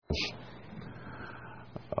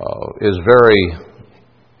is very,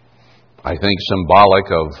 I think, symbolic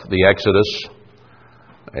of the Exodus,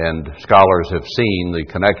 and scholars have seen the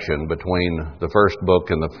connection between the first book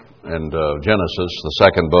and Genesis, the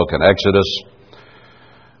second book and Exodus,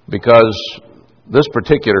 because this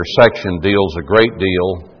particular section deals a great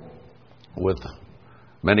deal with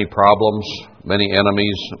many problems, many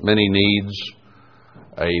enemies, many needs,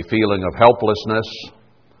 a feeling of helplessness,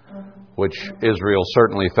 which Israel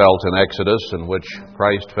certainly felt in Exodus and which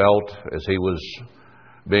Christ felt as he was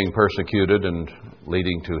being persecuted and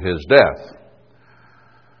leading to his death.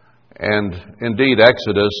 And indeed,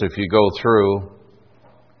 Exodus, if you go through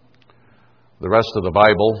the rest of the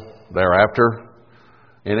Bible thereafter,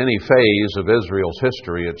 in any phase of Israel's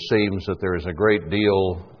history, it seems that there is a great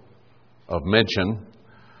deal of mention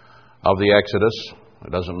of the Exodus.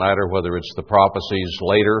 It doesn't matter whether it's the prophecies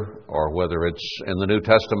later or whether it's in the New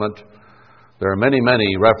Testament. There are many,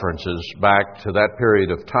 many references back to that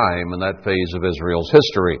period of time and that phase of Israel's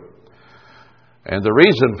history. And the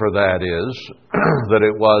reason for that is that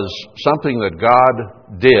it was something that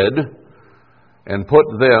God did and put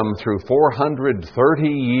them through 430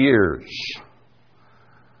 years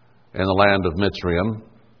in the land of Mitzrayim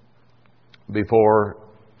before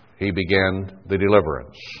he began the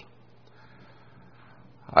deliverance.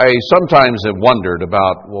 I sometimes have wondered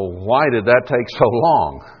about, why did that take so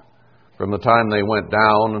long? From the time they went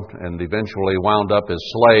down and eventually wound up as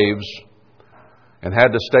slaves and had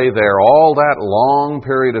to stay there all that long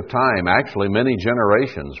period of time, actually many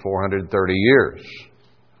generations, 430 years.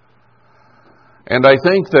 And I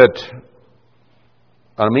think that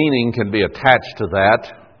a meaning can be attached to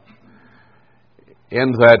that,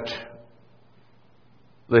 in that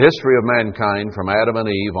the history of mankind from Adam and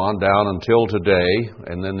Eve on down until today,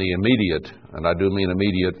 and then the immediate, and I do mean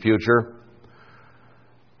immediate future,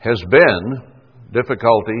 has been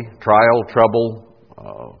difficulty, trial, trouble,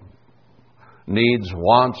 needs,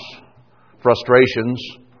 wants, frustrations,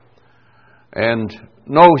 and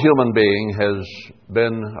no human being has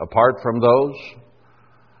been apart from those.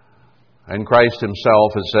 And Christ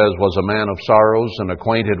himself, it says, was a man of sorrows and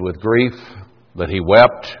acquainted with grief, that he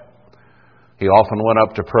wept. He often went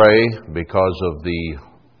up to pray because of the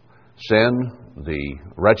sin, the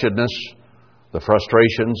wretchedness, the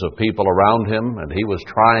frustrations of people around him, and he was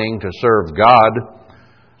trying to serve God,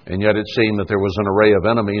 and yet it seemed that there was an array of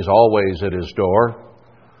enemies always at his door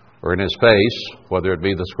or in his face, whether it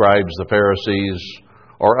be the scribes, the Pharisees,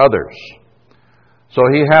 or others. So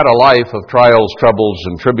he had a life of trials, troubles,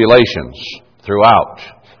 and tribulations throughout.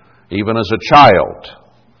 Even as a child,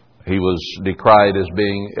 he was decried as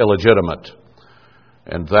being illegitimate,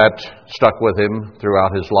 and that stuck with him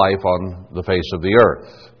throughout his life on the face of the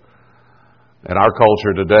earth. In our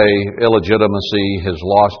culture today, illegitimacy has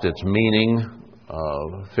lost its meaning.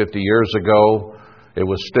 50 years ago, it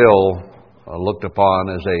was still looked upon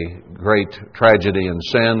as a great tragedy and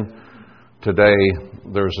sin. Today,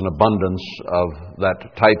 there's an abundance of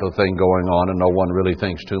that type of thing going on, and no one really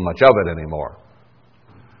thinks too much of it anymore.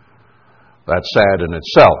 That's sad in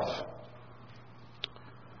itself.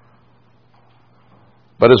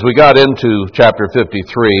 But as we got into chapter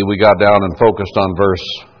 53, we got down and focused on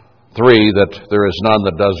verse 3, that there is none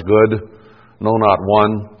that does good, no, not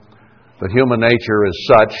one. The human nature is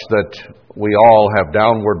such that we all have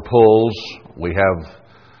downward pulls. We have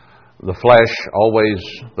the flesh always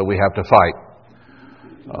that we have to fight.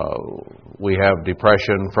 We have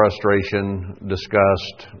depression, frustration,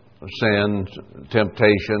 disgust, sin,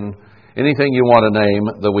 temptation, anything you want to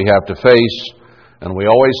name that we have to face. And we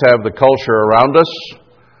always have the culture around us.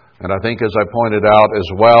 And I think, as I pointed out as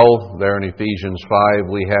well, there in Ephesians 5,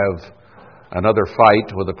 we have another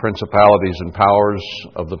fight with the principalities and powers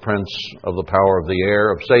of the prince of the power of the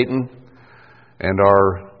air, of Satan, and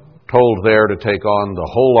are told there to take on the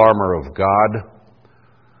whole armor of God,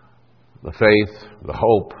 the faith, the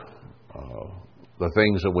hope, the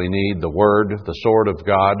things that we need, the Word, the sword of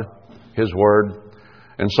God, His Word,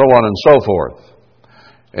 and so on and so forth.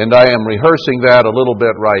 And I am rehearsing that a little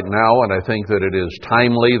bit right now, and I think that it is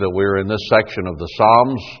timely that we're in this section of the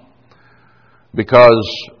Psalms,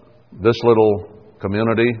 because this little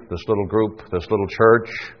community, this little group, this little church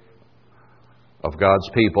of God's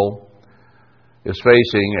people is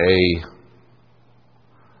facing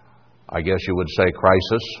I guess you would say,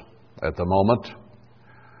 crisis at the moment.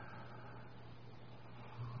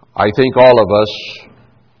 I think all of us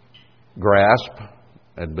grasp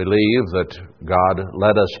and believe that God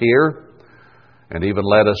led us here and even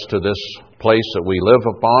led us to this place that we live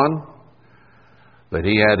upon, that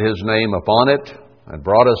He had His name upon it and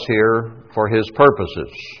brought us here for His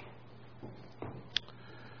purposes.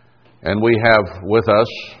 And we have with us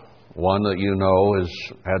one that you know has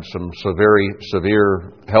had some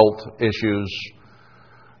severe health issues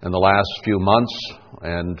in the last few months,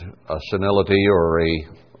 and a senility or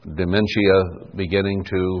a dementia beginning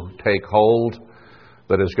to take hold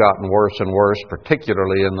that has gotten worse and worse,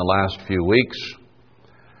 particularly in the last few weeks.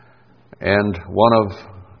 And one of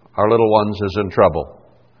our little ones is in trouble.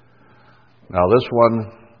 Now, this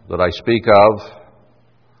one that I speak of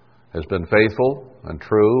has been faithful and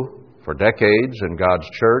true for decades in God's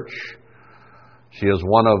church. She is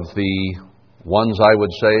one of the ones I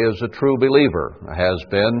would say is a true believer, has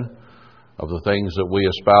been, of the things that we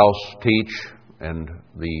espouse, teach, and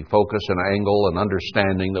the focus and angle and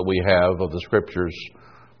understanding that we have of the Scriptures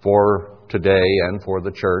for today and for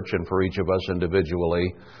the church and for each of us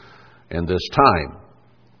individually in this time.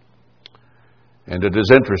 And it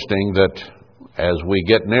is interesting that as we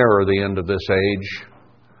get nearer the end of this age,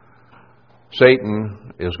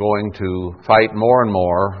 Satan is going to fight more and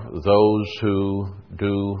more those who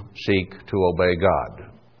do seek to obey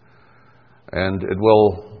God. And it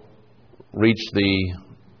will reach the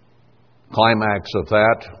climax of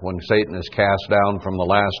that when Satan is cast down from the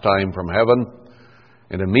last time from heaven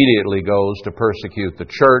and immediately goes to persecute the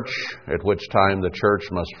church, at which time the church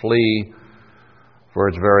must flee for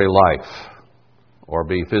its very life or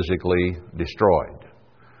be physically destroyed.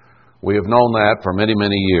 We have known that for many,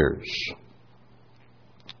 many years.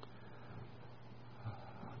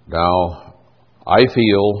 Now, I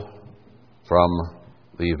feel from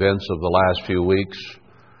the events of the last few weeks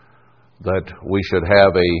that we should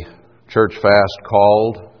have a church fast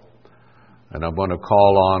called, and I'm going to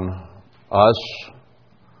call on us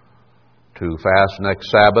to fast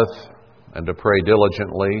next Sabbath and to pray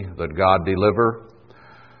diligently that God deliver.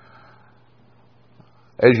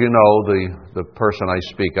 As you know, the person I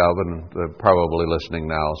speak of, and they're probably listening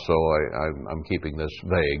now, so I'm keeping this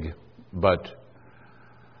vague, but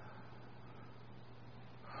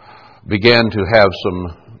began to have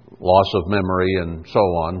some loss of memory and so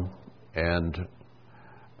on, and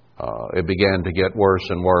it began to get worse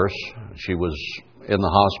and worse. She was in the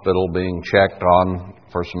hospital being checked on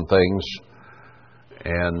for some things,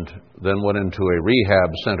 and then went into a rehab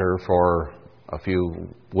center for a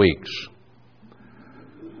few weeks.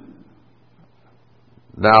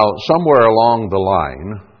 Now, somewhere along the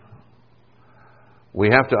line, we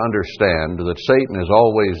have to understand that Satan is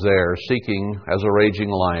always there seeking, as a raging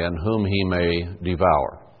lion, whom he may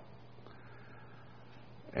devour.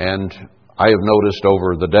 And I have noticed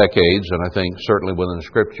over the decades, and I think certainly within the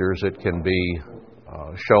Scriptures, it can be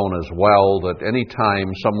shown as well, that any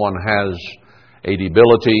time someone has a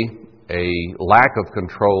debility, a lack of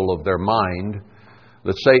control of their mind,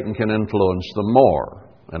 that Satan can influence them more.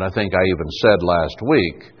 And I think I even said last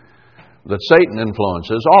week that Satan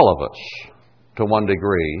influences all of us to one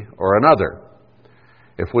degree or another.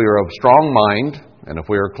 If we are of strong mind and if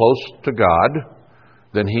we are close to God,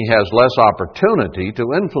 then he has less opportunity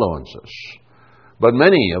to influence us. But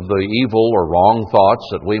many of the evil or wrong thoughts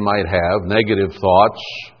that we might have, negative thoughts,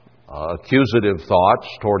 accusative thoughts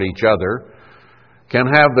toward each other, can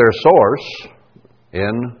have their source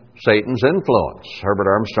in Satan's influence. Herbert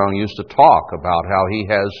Armstrong used to talk about how he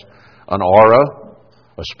has an aura,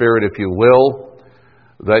 a spirit, if you will,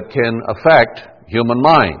 that can affect human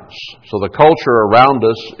minds. So the culture around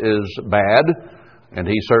us is bad, and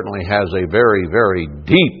he certainly has a very, very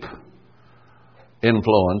deep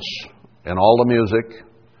influence in all the music,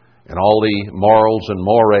 in all the morals and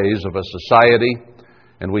mores of a society,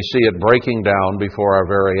 and we see it breaking down before our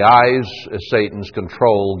very eyes as Satan's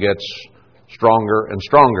control gets stronger and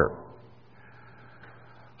stronger.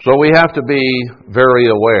 So we have to be very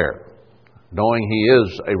aware, knowing he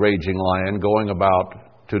is a raging lion going about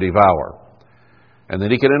to devour, and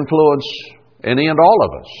that he can influence any and all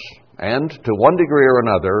of us, and to one degree or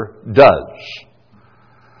another does.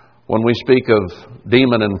 When we speak of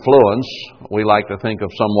demon influence, we like to think of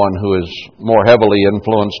someone who is more heavily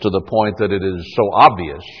influenced to the point that it is so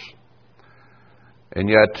obvious, and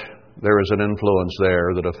yet there is an influence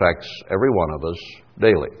there that affects every one of us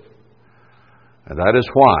daily. And that is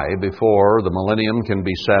why before the millennium can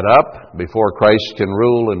be set up, before Christ can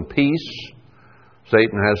rule in peace,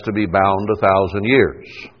 Satan has to be bound 1,000 years.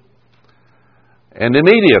 And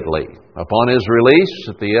immediately, upon his release,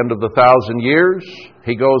 at the end of the 1,000 years,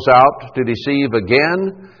 he goes out to deceive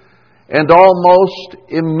again, and almost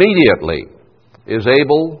immediately is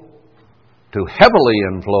able to heavily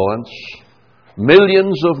influence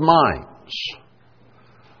millions of minds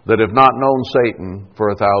that have not known Satan for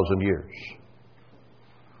 1,000 years.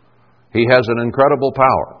 He has an incredible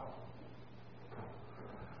power.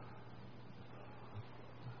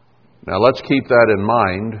 Now let's keep that in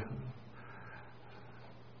mind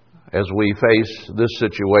as we face this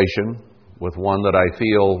situation with one that I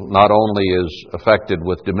feel not only is affected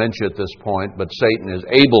with dementia at this point, but Satan is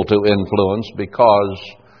able to influence because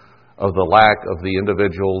of the lack of the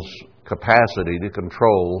individual's capacity to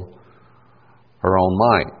control her own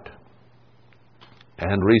mind.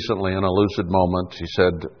 And recently, in a lucid moment, she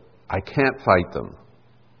said, "I can't fight them.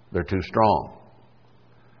 They're too strong."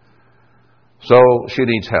 So she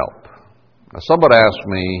needs help. Now, somebody asked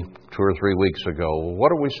me 2 or 3 weeks ago,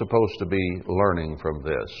 what are we supposed to be learning from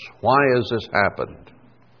this? Why has this happened?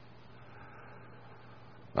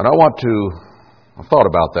 And I've thought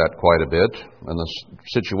about that quite a bit, and the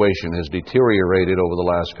situation has deteriorated over the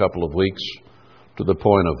last couple of weeks to the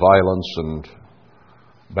point of violence and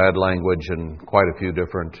bad language and quite a few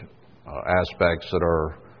different aspects that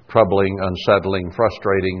are troubling, unsettling,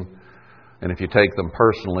 frustrating, and if you take them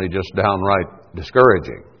personally, just downright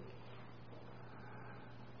discouraging.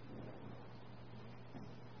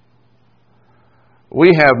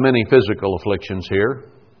 We have many physical afflictions here.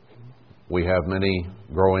 We have many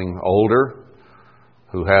growing older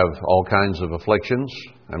who have all kinds of afflictions,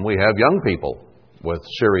 and we have young people with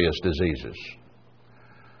serious diseases.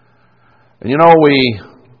 And we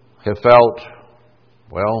have felt,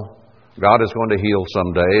 well, God is going to heal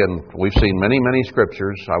someday, and we've seen many, many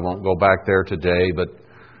scriptures. I won't go back there today, but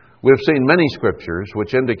we've seen many scriptures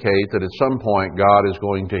which indicate that at some point God is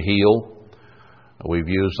going to heal. We've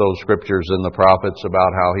used those scriptures in the prophets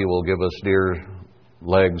about how He will give us deer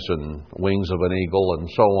legs and wings of an eagle and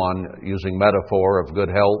so on, using metaphor of good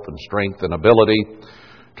health and strength and ability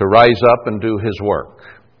to rise up and do His work.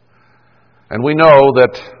 And we know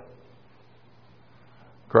that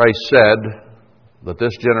Christ said that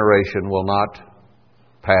this generation will not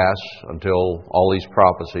pass until all these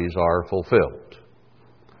prophecies are fulfilled.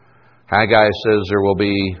 Haggai says there will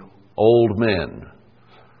be old men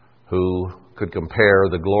who could compare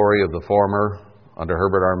the glory of the former under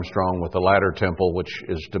Herbert Armstrong with the latter temple, which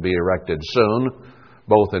is to be erected soon,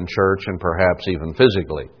 both in church and perhaps even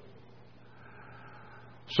physically.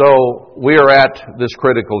 So we are at this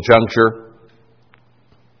critical juncture,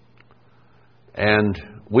 and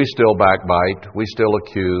we still backbite, we still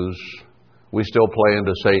accuse, we still play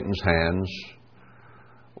into Satan's hands,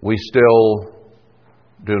 we still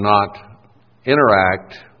do not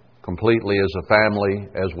interact completely as a family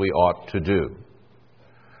as we ought to do.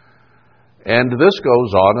 And this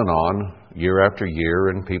goes on and on year after year,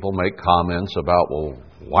 and people make comments about, well,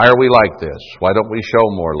 why are we like this? Why don't we show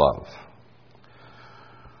more love?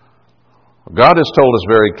 God has told us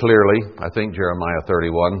very clearly, I think Jeremiah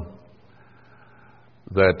 31,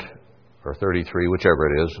 or 33, whichever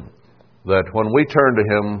it is, that when we turn to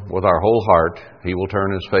Him with our whole heart, He will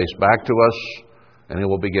turn His face back to us and He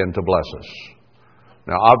will begin to bless us.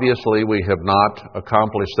 Now, obviously, we have not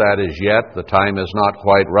accomplished that as yet. The time is not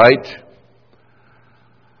quite right.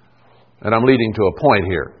 And I'm leading to a point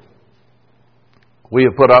here. We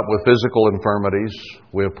have put up with physical infirmities.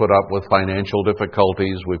 We have put up with financial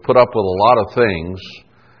difficulties. We've put up with a lot of things.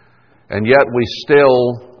 And yet we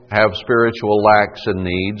still have spiritual lacks and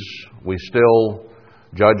needs. We still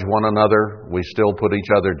judge one another. We still put each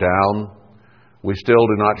other down. We still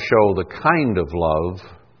do not show the kind of love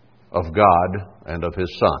of God and of His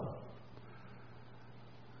Son.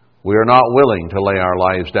 We are not willing to lay our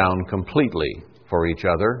lives down completely for each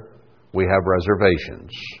other. We have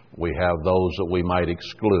reservations. We have those that we might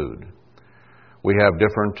exclude. We have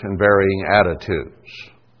different and varying attitudes.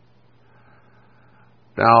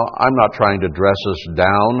 Now, I'm not trying to dress us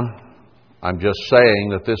down. I'm just saying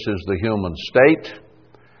that this is the human state,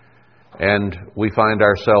 and we find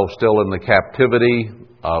ourselves still in the captivity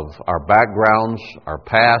of our backgrounds, our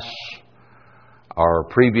pasts, our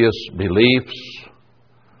previous beliefs,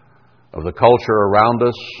 of the culture around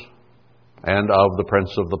us, and of the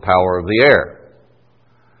prince of the power of the air.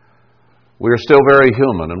 We are still very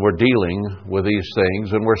human, and we're dealing with these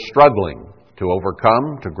things, and we're struggling to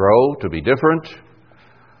overcome, to grow, to be different.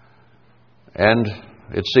 And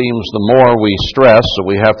it seems the more we stress that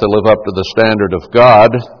we have to live up to the standard of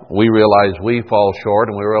God, we realize we fall short,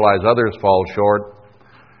 and we realize others fall short,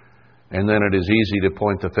 and then it is easy to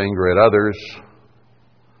point the finger at others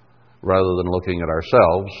rather than looking at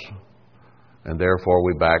ourselves. And therefore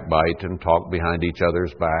we backbite and talk behind each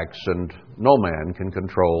other's backs, and no man can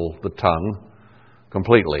control the tongue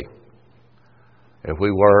completely. If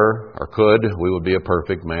we were or could, we would be a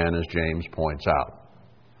perfect man, as James points out.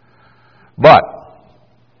 But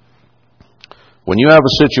when you have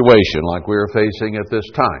a situation like we are facing at this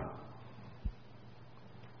time,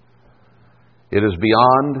 it is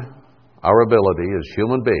beyond our ability as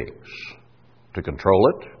human beings to control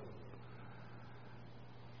it.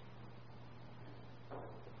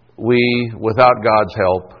 we, without God's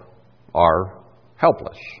help, are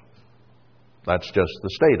helpless. That's just the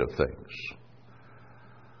state of things.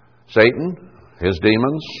 Satan, his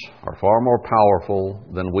demons, are far more powerful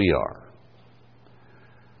than we are.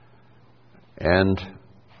 And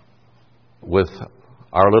with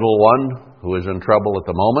our little one who is in trouble at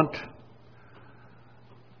the moment,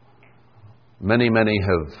 many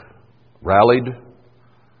have rallied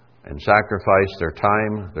and sacrificed their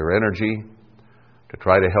time, their energy, to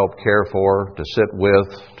try to help care for, to sit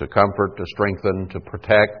with, to comfort, to strengthen, to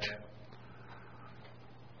protect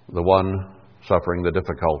the one suffering the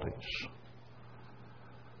difficulties.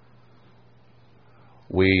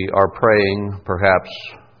 We are praying perhaps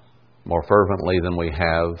more fervently than we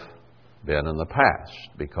have been in the past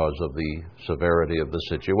because of the severity of the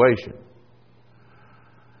situation.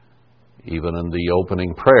 Even in the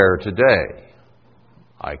opening prayer today,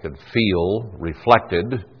 I could feel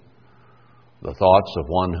reflected the thoughts of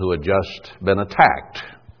one who had just been attacked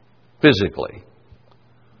physically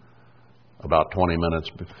about 20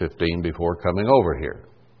 minutes, 15 before coming over here,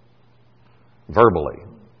 verbally.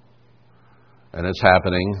 And it's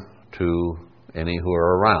happening to any who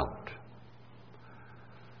are around.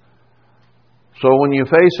 So when you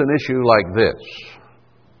face an issue like this,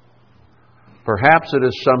 perhaps it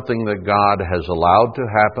is something that God has allowed to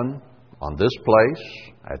happen on this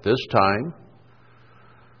place, at this time,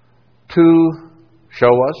 to show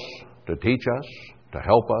us, to teach us, to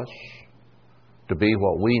help us, to be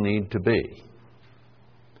what we need to be.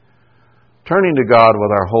 Turning to God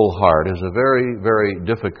with our whole heart is a very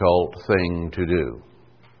difficult thing to do.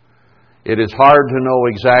 It is hard to know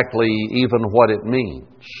exactly even what it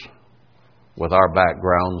means with our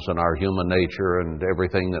backgrounds and our human nature and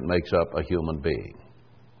everything that makes up a human being.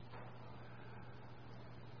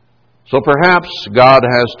 So perhaps God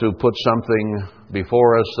has to put something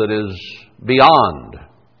before us that is beyond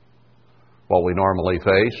what we normally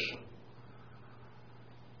face.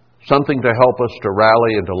 Something to help us to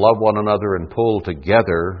rally and to love one another and pull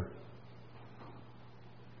together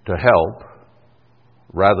to help,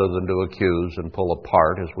 rather than to accuse and pull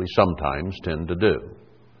apart as we sometimes tend to do.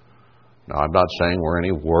 Now, I'm not saying we're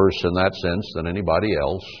any worse in that sense than anybody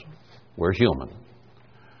else. We're human.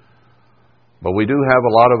 But we do have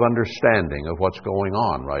a lot of understanding of what's going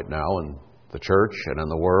on right now in the church and in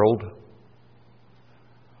the world.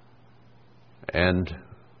 And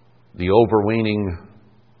the overweening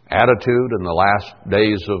attitude in the last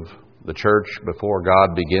days of the church before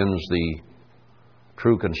God begins the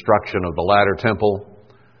true construction of the latter temple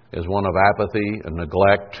is one of apathy and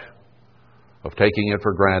neglect, of taking it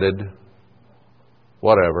for granted,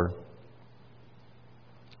 whatever.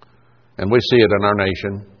 And we see it in our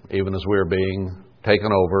nation, even as we're being taken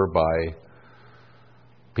over by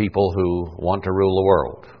people who want to rule the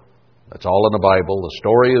world. That's all in the Bible. The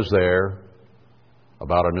story is there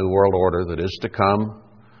about a new world order that is to come,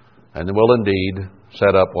 and will indeed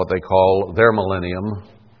set up what they call their millennium,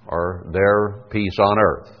 or their peace on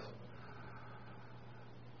earth.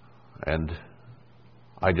 And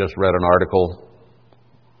I just read an article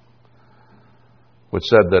which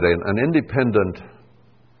said that an independent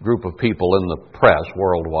group of people in the press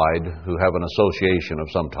worldwide who have an association of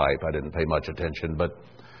some type, I didn't pay much attention, but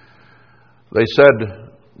they said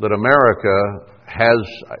that America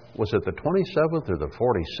has, was it the 27th or the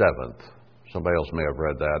 47th? Somebody else may have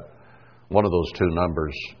read that. One of those two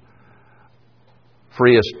numbers.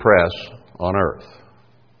 Freest press on earth.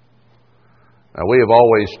 Now, we have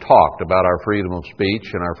always talked about our freedom of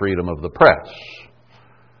speech and our freedom of the press.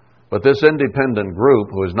 But this independent group,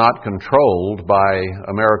 who is not controlled by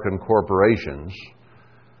American corporations,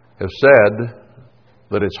 have said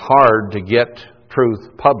that it's hard to get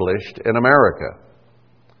truth published in America.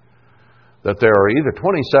 That there are either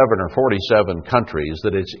 27 or 47 countries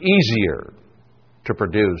that it's easier to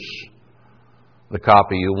produce the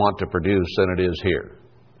copy you want to produce than it is here.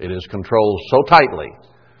 It is controlled so tightly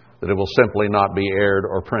that it will simply not be aired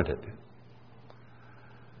or printed.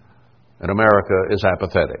 And America is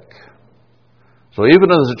apathetic. So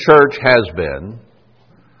even as the church has been,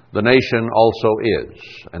 the nation also is.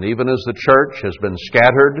 And even as the church has been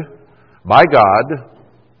scattered by God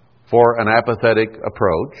for an apathetic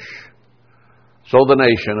approach, so the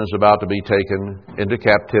nation is about to be taken into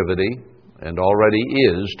captivity, and already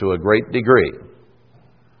is to a great degree.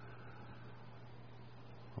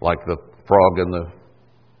 Like the frog in the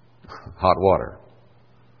hot water.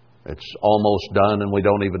 It's almost done and we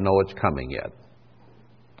don't even know it's coming yet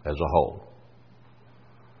as a whole.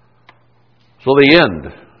 So the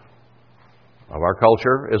end of our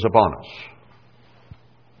culture is upon us.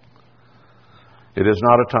 It is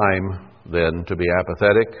not a time then to be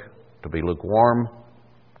apathetic, to be lukewarm,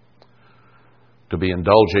 to be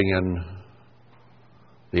indulging in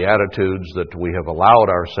the attitudes that we have allowed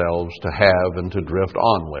ourselves to have and to drift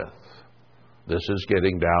on with. This is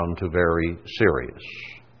getting down to very serious.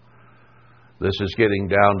 This is getting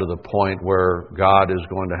down to the point where God is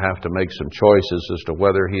going to have to make some choices as to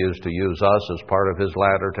whether He is to use us as part of His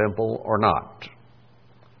latter temple or not.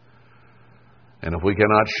 And if we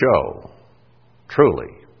cannot show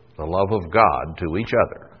truly the love of God to each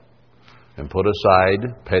other and put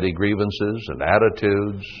aside petty grievances and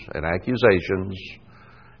attitudes and accusations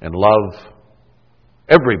and love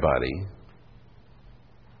everybody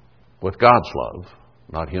with God's love,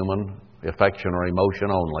 not human affection or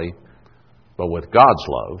emotion only, but with God's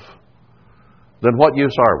love, then what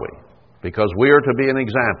use are we? Because we are to be an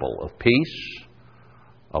example of peace,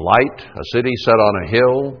 a light, a city set on a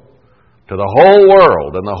hill, to the whole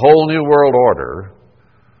world and the whole new world order,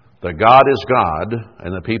 that God is God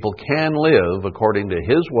and the people can live according to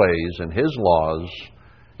His ways and His laws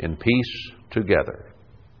in peace together.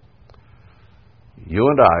 You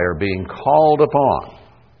and I are being called upon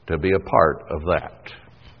to be a part of that.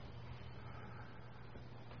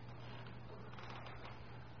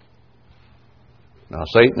 Now,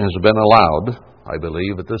 Satan has been allowed, I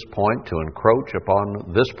believe, at this point to encroach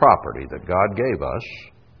upon this property that God gave us.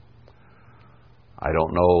 I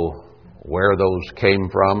don't know where those came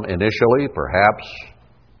from initially, perhaps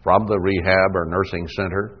from the rehab or nursing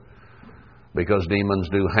center, because demons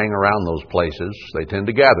do hang around those places. They tend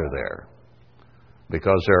to gather there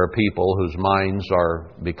because there are people whose minds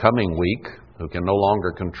are becoming weak, who can no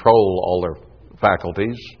longer control all their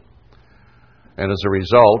faculties, and as a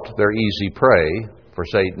result, they're easy prey for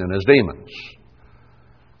Satan and his demons.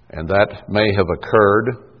 And that may have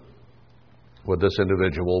occurred when this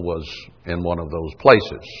individual was in one of those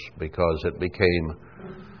places, because it became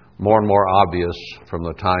more and more obvious from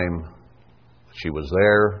the time she was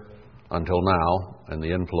there until now, and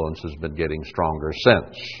the influence has been getting stronger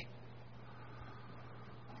since.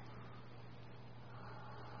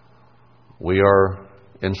 We are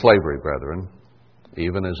in slavery, brethren,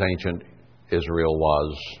 even as ancient Israel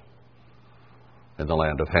was in the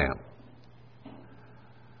land of Ham.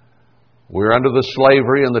 We're under the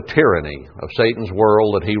slavery and the tyranny of Satan's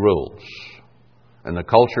world that he rules, and the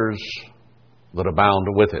cultures that abound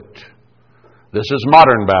with it. This is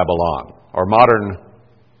modern Babylon, or modern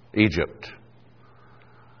Egypt.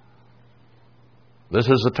 This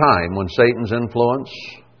is a time when Satan's influence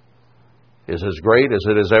is as great as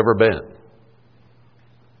it has ever been.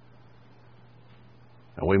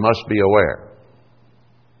 And we must be aware.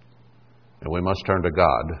 And we must turn to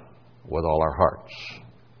God with all our hearts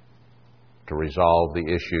to resolve the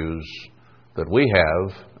issues that we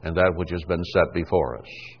have and that which has been set before us.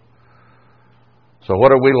 So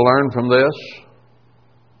what are we to learn from this?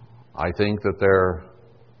 I think that there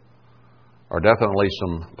are definitely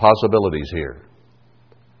some possibilities here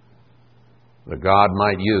that God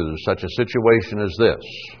might use such a situation as this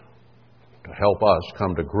to help us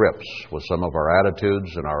come to grips with some of our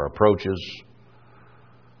attitudes and our approaches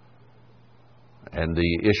and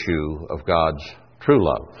the issue of God's true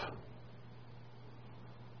love.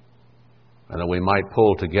 And that we might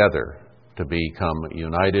pull together to become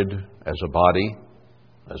united as a body,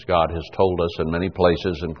 as God has told us in many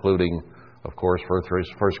places, including, of course,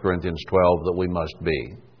 1 Corinthians 12, that we must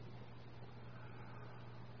be.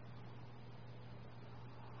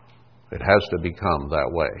 It has to become that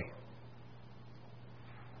way.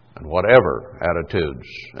 And whatever attitudes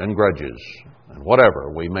and grudges and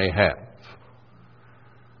whatever we may have,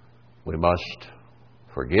 we must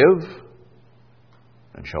forgive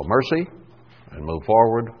and show mercy and move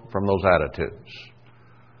forward from those attitudes.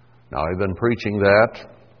 Now, I've been preaching that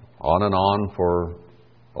on and on for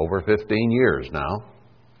over 15 years now,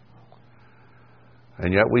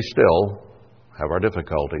 and yet we still have our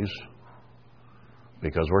difficulties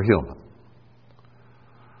because we're human.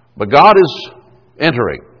 But God is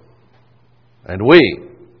entering, and we,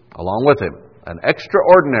 along with Him, an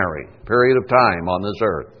extraordinary period of time on this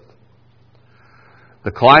earth.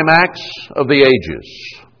 The climax of the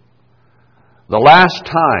ages, the last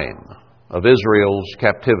time of Israel's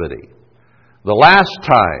captivity, the last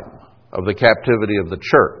time of the captivity of the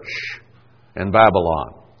church in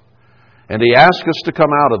Babylon. And He asks us to come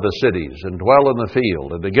out of the cities and dwell in the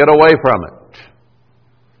field and to get away from it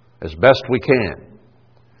as best we can.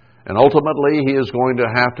 And ultimately, He is going to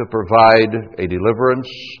have to provide a deliverance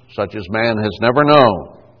such as man has never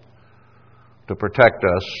known to protect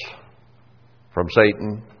us from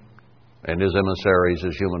Satan and his emissaries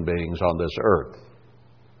as human beings on this earth.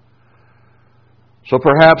 So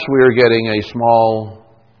perhaps we are getting a small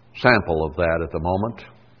sample of that at the moment.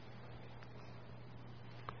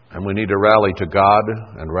 And And we need to rally to God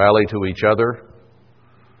and rally to each other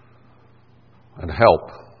and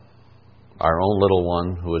help our own little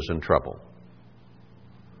one who is in trouble.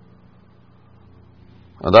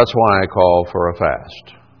 And that's why I call for a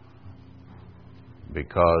fast.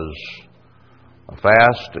 Because a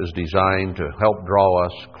fast is designed to help draw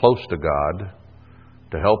us close to God,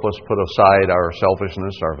 to help us put aside our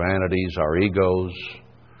selfishness, our vanities, our egos,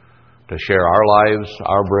 to share our lives,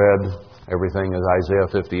 our bread, everything as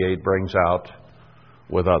Isaiah 58 brings out,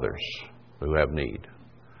 with others who have need.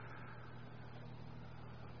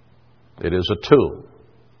 It is a tool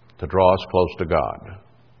to draw us close to God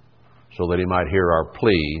so that He might hear our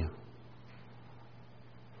plea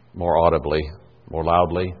more audibly, more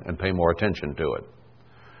loudly, and pay more attention to it.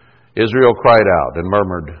 Israel cried out and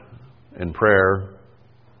murmured in prayer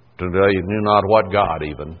to they knew not what God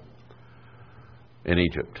even in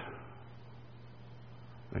Egypt.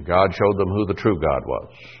 And God showed them who the true God was.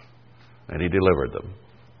 And He delivered them.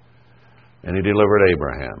 And He delivered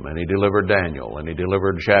Abraham. And He delivered Daniel. And He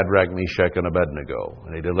delivered Shadrach, Meshach, and Abednego.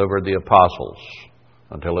 And He delivered the apostles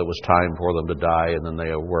until it was time for them to die. And then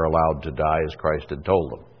they were allowed to die as Christ had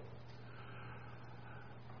told them.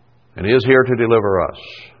 And He is here to deliver us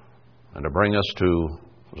and to bring us to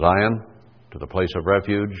Zion, to the place of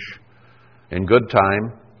refuge, in good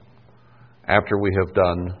time, after we have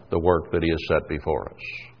done the work that He has set before us.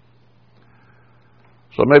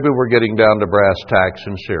 So maybe we're getting down to brass tacks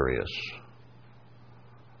and serious.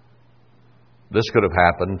 This could have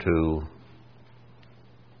happened to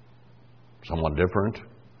someone different.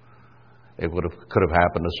 It could have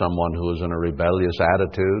happened to someone who was in a rebellious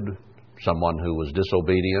attitude, someone who was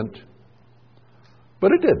disobedient.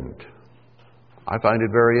 But it didn't. I find it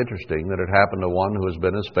very interesting that it happened to one who has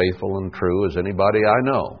been as faithful and true as anybody I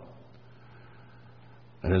know,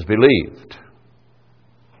 and has believed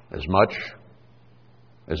as much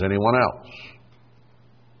as anyone else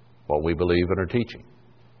what we believe and are teaching,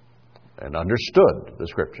 and understood the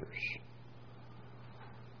Scriptures.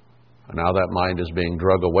 And now that mind is being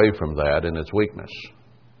drug away from that in its weakness.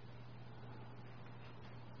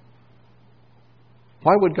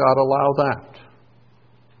 Why would God allow that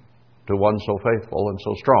to one so faithful and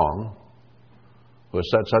so strong, who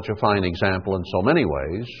has set such a fine example in so many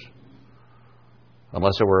ways,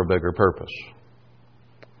 unless there were a bigger purpose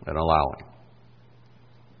in allowing?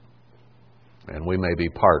 And we may be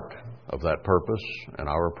part of that purpose in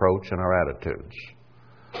our approach and our attitudes.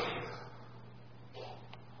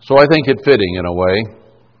 So I think it fitting in a way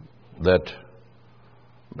that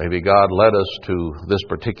maybe God led us to this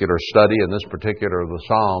particular study and this particular of the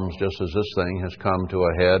Psalms just as this thing has come to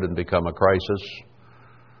a head and become a crisis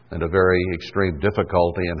and a very extreme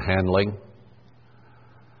difficulty in handling.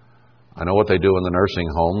 I know what they do in the nursing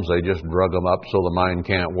homes. They just drug them up so the mind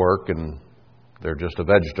can't work and they're just a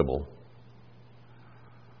vegetable.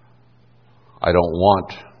 I don't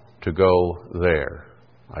want to go there.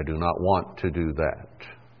 I do not want to do that.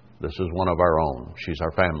 This is one of our own. She's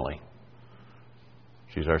our family.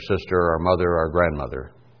 She's our sister, our mother, our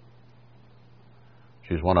grandmother.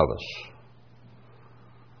 She's one of us.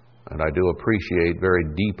 And I do appreciate very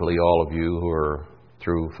deeply all of you who are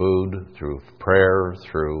through food, through prayer,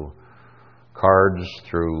 through cards,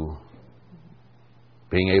 through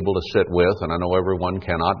being able to sit with. And I know everyone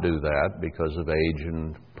cannot do that because of age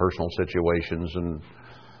and personal situations and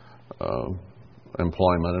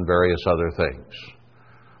employment and various other things.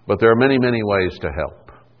 But there are many, many ways to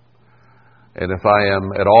help. And if I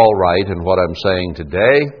am at all right in what I'm saying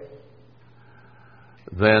today,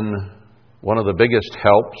 then one of the biggest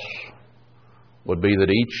helps would be that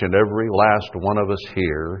each and every last one of us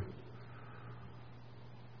here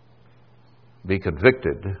be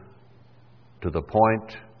convicted to the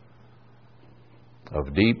point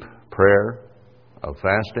of deep prayer, of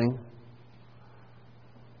fasting,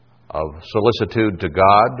 of solicitude to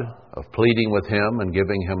God, of pleading with Him and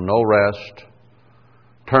giving Him no rest,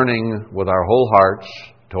 turning with our whole hearts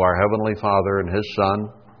to our Heavenly Father and His Son,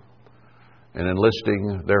 and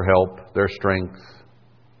enlisting their help, their strength,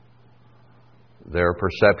 their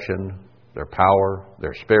perception, their power,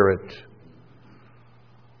 their spirit,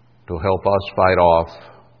 to help us fight off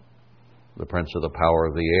the prince of the power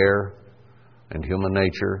of the air and human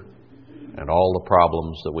nature and all the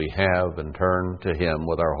problems that we have, and turn to Him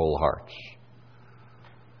with our whole hearts.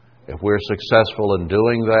 If we're successful in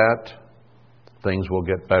doing that, things will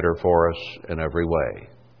get better for us in every way,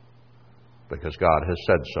 because God has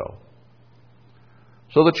said so.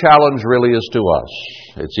 So the challenge really is to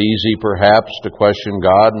us. It's easy perhaps to question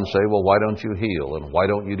God and say, well, why don't you heal and why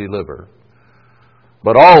don't you deliver?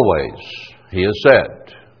 But always He has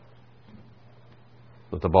said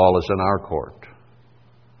that the ball is in our court.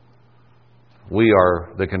 We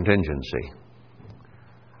are the contingency.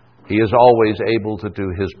 He is always able to do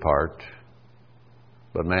His part,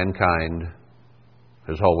 but mankind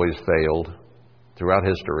has always failed throughout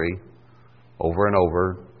history, over and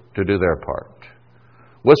over, to do their part,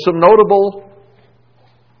 with some notable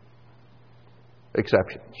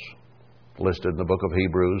exceptions listed in the book of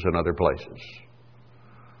Hebrews and other places,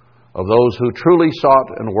 of those who truly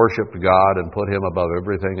sought and worshiped God and put Him above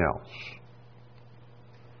everything else.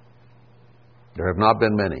 There have not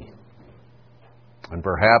been many. And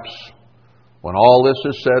perhaps when all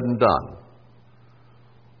this is said and done,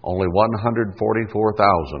 only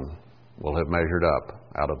 144,000 will have measured up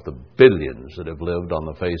out of the billions that have lived on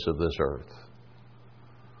the face of this earth.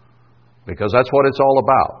 Because that's what it's all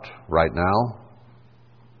about right now,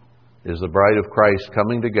 is the bride of Christ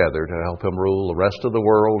coming together to help Him rule the rest of the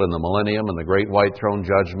world in the millennium and the great white throne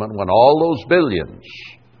judgment, when all those billions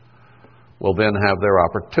will then have their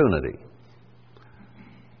opportunity.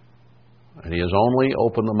 And He has only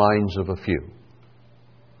opened the minds of a few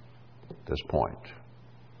at this point.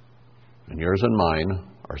 And yours and mine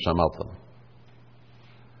are some of them.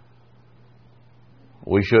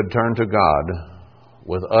 We should turn to God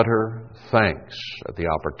with utter thanks at the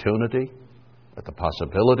opportunity, at the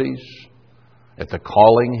possibilities, at the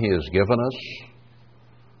calling He has given us,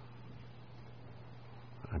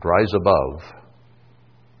 and rise above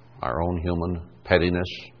our own human pettiness,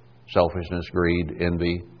 selfishness, greed,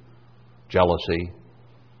 envy, jealousy,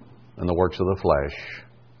 and the works of the flesh,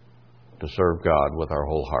 to serve God with our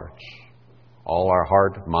whole hearts. All our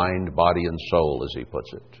heart, mind, body, and soul, as He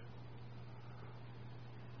puts it.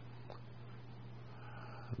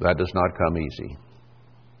 That does not come easy.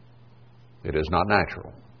 It is not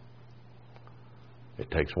natural. It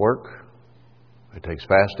takes work. It takes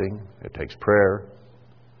fasting. It takes prayer.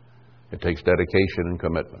 It takes dedication and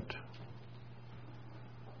commitment.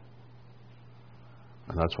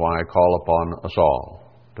 And that's why I call upon us all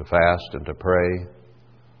to fast and to pray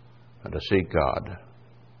and to seek God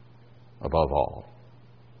above all.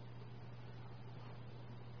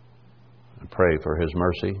 And pray for His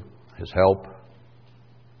mercy, His help,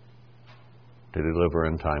 to deliver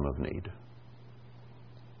in time of need.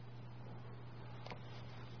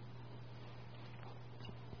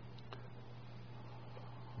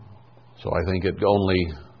 So I think it's only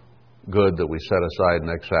good that we set aside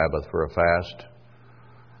next Sabbath for a fast,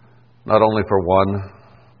 not only for one,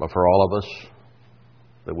 but for all of us,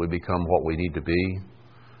 that we become what we need to be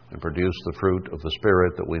and produce the fruit of the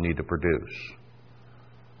Spirit that we need to produce,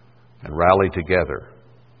 and rally together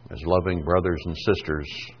as loving brothers and sisters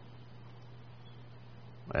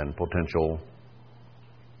and potential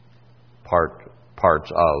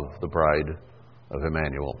parts of the bride of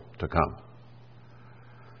Emmanuel to come.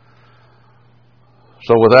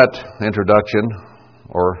 So with that introduction,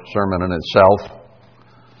 or sermon in itself,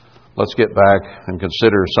 let's get back and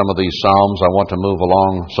consider some of these Psalms. I want to move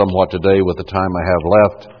along somewhat today with the time I have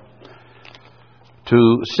left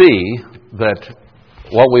to see that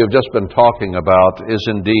what we have just been talking about is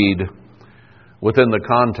indeed within the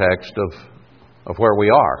context of where we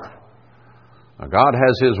are. Now, God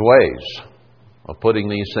has His ways of putting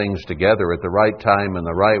these things together at the right time and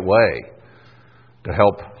the right way to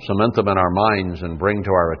help cement them in our minds and bring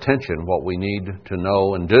to our attention what we need to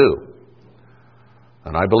know and do.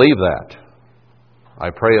 And I believe that. I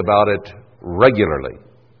pray about it regularly,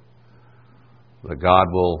 that God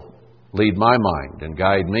will lead my mind and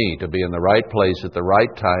guide me to be in the right place at the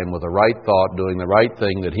right time with the right thought, doing the right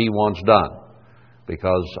thing that He wants done.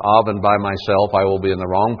 Because of and by myself, I will be in the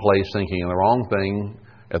wrong place, thinking the wrong thing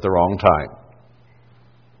at the wrong time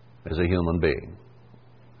as a human being.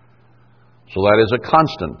 So that is a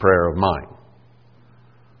constant prayer of mine.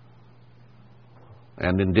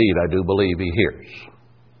 And indeed, I do believe He hears.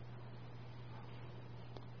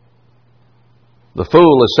 The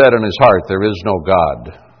fool has said in his heart, there is no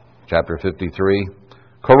God. Chapter 53.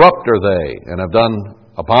 Corrupt are they, and have done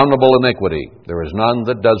abominable iniquity. There is none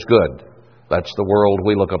that does good. That's the world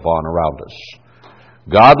we look upon around us.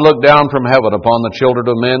 God looked down from heaven upon the children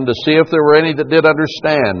of men to see if there were any that did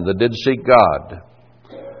understand, that did seek God,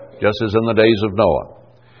 just as in the days of Noah.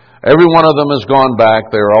 Every one of them has gone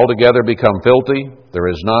back. They are altogether become filthy. There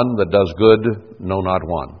is none that does good, no, not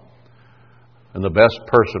one. And the best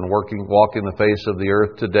person walking the face of the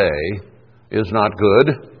earth today is not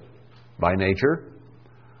good by nature,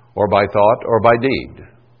 or by thought, or by deed.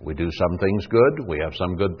 We do some things good. We have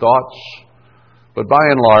some good thoughts. But by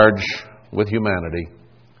and large, with humanity,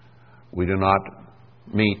 we do not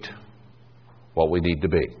meet what we need to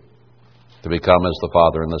be, to become as the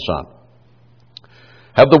Father and the Son.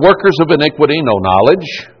 Have the workers of iniquity no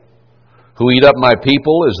knowledge? who eat up my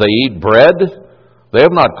people as they eat bread. They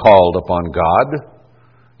have not called upon God.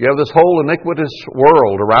 You have this whole iniquitous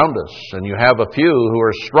world around us, and you have a few who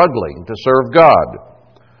are struggling to serve God.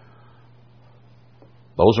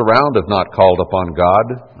 Those around have not called upon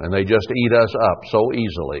God, and they just eat us up so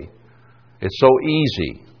easily. It's so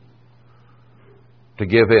easy to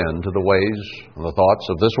give in to the ways and the thoughts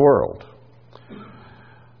of this world.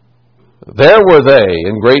 There were they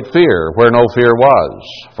in great fear where no fear was,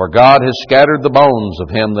 for God has scattered the bones of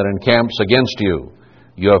him that encamps against you.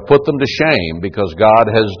 You have put them to shame because God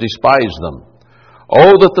has despised them.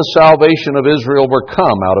 Oh, that the salvation of Israel were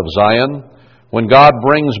come out of Zion. When God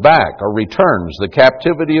brings back or returns the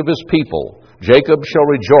captivity of his people, Jacob shall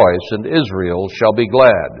rejoice and Israel shall be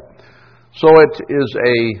glad. So it is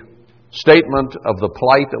a statement of the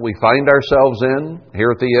plight that we find ourselves in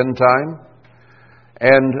here at the end time,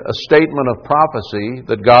 and a statement of prophecy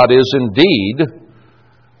that God is indeed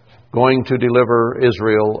going to deliver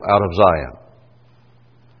Israel out of Zion.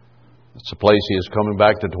 It's a place he is coming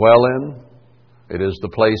back to dwell in. It is the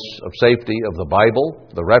place of safety of the Bible,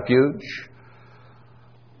 the refuge.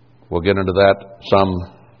 We'll get into that some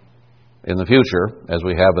in the future, as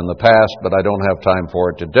we have in the past, but I don't have time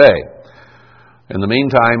for it today. In the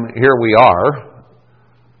meantime, here we are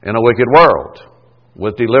in a wicked world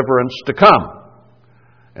with deliverance to come.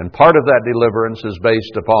 And part of that deliverance is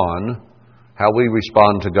based upon how we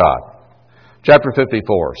respond to God. Chapter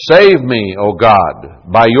 54, Save me, O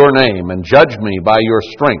God, by your name, and judge me by your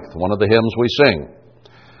strength, one of the hymns we sing.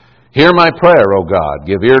 Hear my prayer, O God,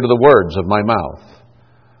 give ear to the words of my mouth.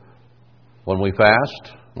 When we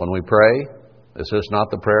fast, when we pray, is this not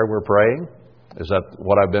the prayer we're praying? Is that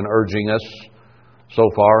what I've been urging us so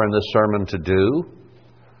far in this sermon to do?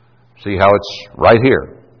 See how it's right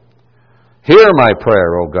here. Hear my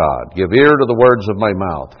prayer, O God, give ear to the words of my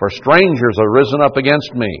mouth. For strangers are risen up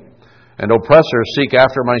against me, and oppressors seek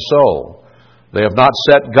after my soul. They have not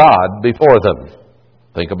set God before them.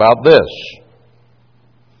 Think about this.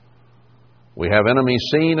 We have enemies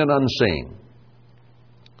seen and unseen.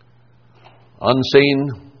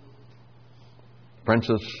 Unseen,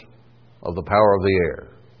 princes of the power of the air.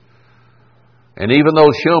 And even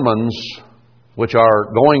those humans which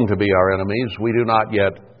are going to be our enemies, we do not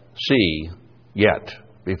yet see yet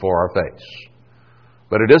before our face.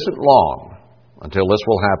 But it isn't long until this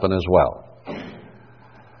will happen as well.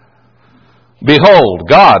 Behold,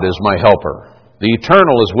 God is my helper. The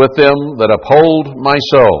Eternal is with them that uphold my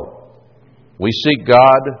soul. We seek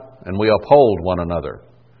God and we uphold one another.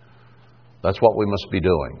 That's what we must be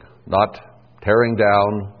doing. Not tearing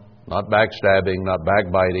down, not backstabbing, not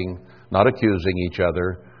backbiting, not accusing each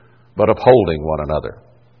other, but upholding one another.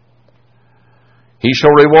 He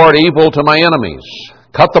shall reward evil to my enemies.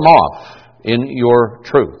 Cut them off in your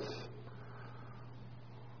truth.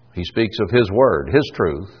 He speaks of his word, his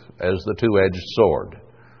truth, as the two-edged sword.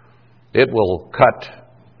 It will cut,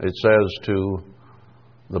 it says, to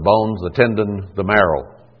the bones, the tendon, the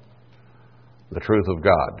marrow, the truth of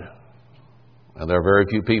God. And there are very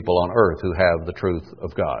few people on earth who have the truth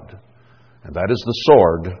of God. And that is the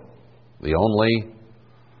sword, the only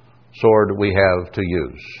sword we have to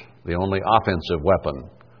use. The only offensive weapon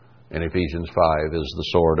in Ephesians 5 is the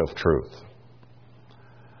sword of truth.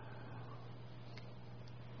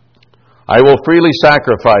 I will freely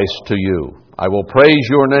sacrifice to you. I will praise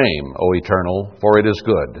your name, O Eternal, for it is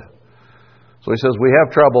good. So he says, we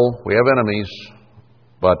have trouble, we have enemies,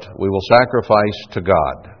 but we will sacrifice to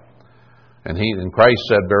God. And Christ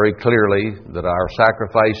said very clearly that our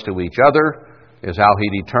sacrifice to each other is how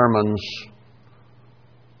he determines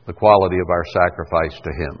the quality of our sacrifice to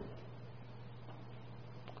him.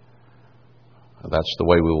 That's the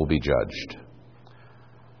way we will be judged.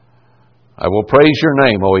 I will praise your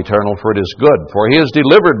name, O Eternal, for it is good. For he has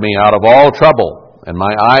delivered me out of all trouble, and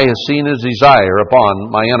my eye has seen his desire upon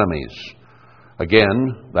my enemies.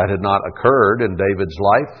 Again, that had not occurred in David's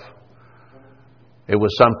life. It was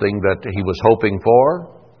something that he was hoping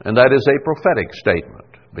for, and that is a prophetic statement,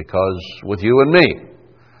 because with you and me,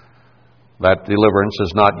 that deliverance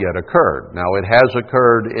has not yet occurred. Now, it has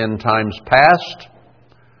occurred in times past,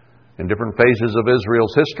 in different phases of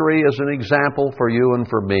Israel's history, as an example for you and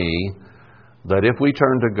for me, that if we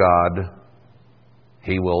turn to God,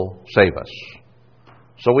 he will save us.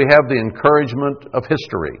 So we have the encouragement of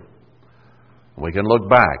history. We can look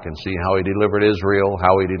back and see how he delivered Israel,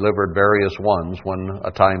 how he delivered various ones when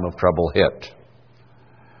a time of trouble hit.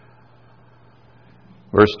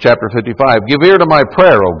 Chapter 55, Give ear to my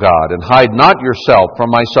prayer, O God, and hide not yourself from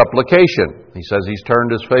my supplication. He says he's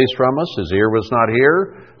turned his face from us, his ear was not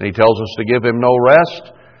here, and he tells us to give him no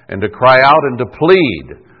rest, and to cry out and to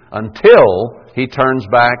plead until He turns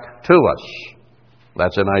back to us.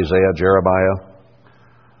 That's in Isaiah, Jeremiah,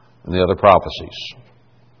 and the other prophecies.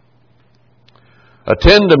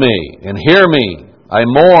 Attend to me and hear me. I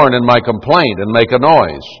mourn in my complaint and make a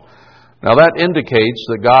noise. Now that indicates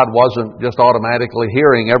that God wasn't just automatically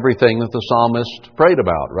hearing everything that the psalmist prayed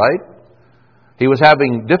about, right? He was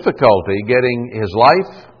having difficulty getting his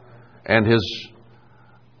life and his,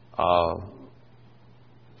 the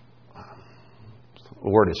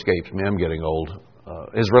word escapes me, I'm getting old,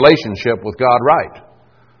 his relationship with God right.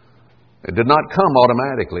 It did not come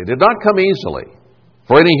automatically. It did not come easily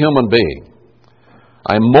for any human being.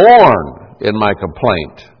 I mourn in my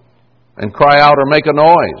complaint and cry out or make a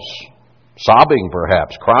noise, sobbing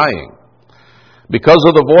perhaps, crying, because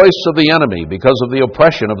of the voice of the enemy, because of the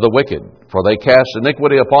oppression of the wicked. For they cast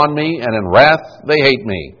iniquity upon me, and in wrath they hate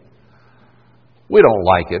me. We don't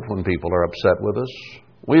like it when people are upset with us.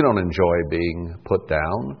 We don't enjoy being put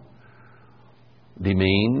down,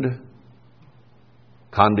 demeaned,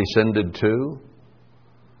 condescended to.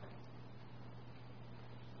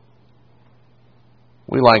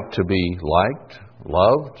 We like to be liked,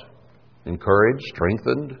 loved, encouraged,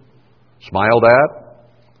 strengthened, smiled at.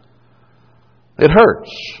 It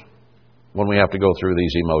hurts when we have to go through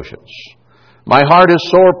these emotions. My heart is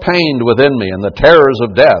sore pained within me, and the terrors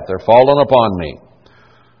of death are fallen upon me.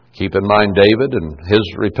 Keep in mind David and his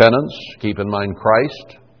repentance. Keep in mind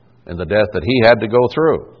Christ and the death that he had to go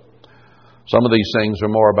through. Some of these things are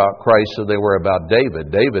more about Christ than they were about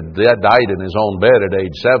David. David died in his own bed at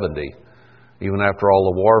age 70. Even after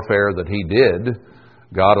all the warfare that he did,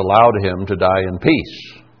 God allowed him to die in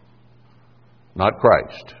peace, not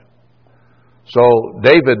Christ. So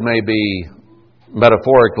David may be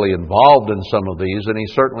metaphorically involved in some of these, and he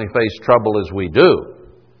certainly faced trouble as we do.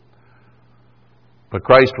 But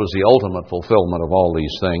Christ was the ultimate fulfillment of all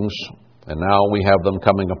these things, and now we have them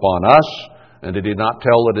coming upon us. And did He not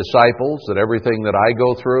tell the disciples that everything that I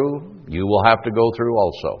go through, you will have to go through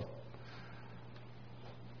also?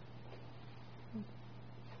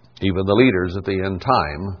 Even the leaders at the end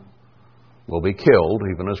time will be killed,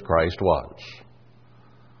 even as Christ was.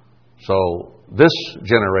 So this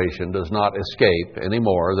generation does not escape any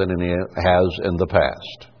more than it has in the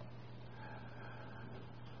past.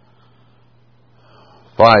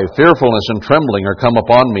 5, fearfulness and trembling are come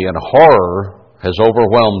upon me, and horror has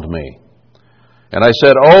overwhelmed me. And I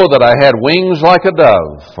said, oh, that I had wings like a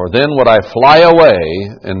dove, for then would I fly away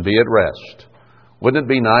and be at rest. Wouldn't it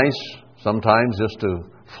be nice sometimes just to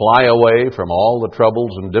fly away from all the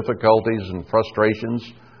troubles and difficulties and frustrations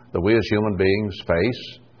that we as human beings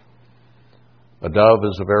face? A dove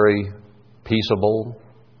is a very peaceable,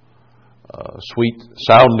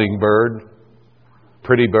 sweet-sounding bird,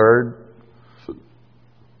 pretty bird,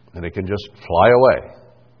 and it can just fly away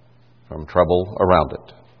from trouble around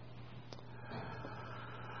it.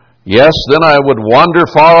 Yes, then I would wander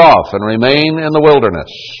far off and remain in the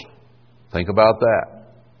wilderness. Think about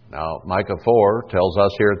that. Now, Micah 4 tells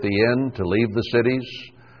us here at the end to leave the cities,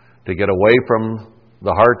 to get away from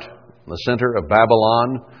the heart, the center of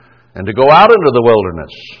Babylon, and to go out into the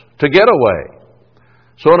wilderness, to get away.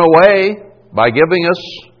 So in a way, by giving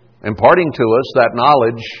us, imparting to us that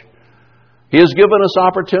knowledge, He has given us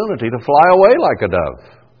opportunity to fly away like a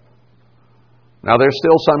dove. Now, there's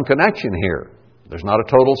still some connection here. There's not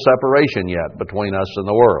a total separation yet between us and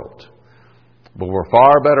the world. But we're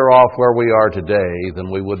far better off where we are today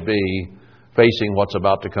than we would be facing what's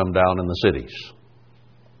about to come down in the cities.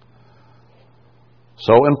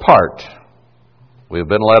 So in part, we have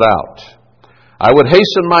been let out. I would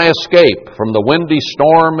hasten my escape from the windy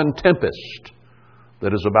storm and tempest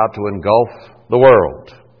that is about to engulf the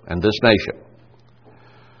world and this nation.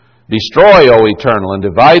 Destroy, O Eternal, and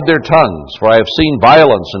divide their tongues, for I have seen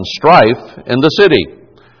violence and strife in the city.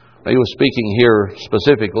 Now, he was speaking here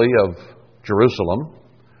specifically of Jerusalem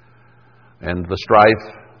and the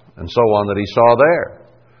strife and so on that he saw there.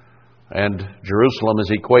 And Jerusalem is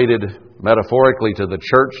equated metaphorically to the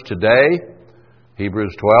church today,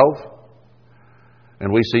 Hebrews 12.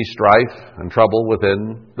 And we see strife and trouble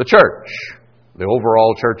within the church, the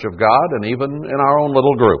overall church of God, and even in our own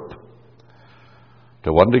little group,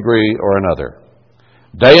 to one degree or another.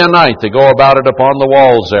 Day and night they go about it upon the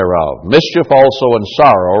walls thereof. Mischief also and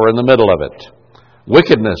sorrow are in the middle of it.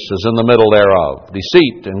 Wickedness is in the middle thereof.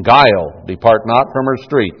 Deceit and guile depart not from her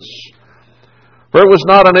streets. For it was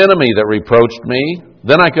not an enemy that reproached me,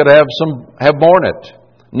 then I could have borne it.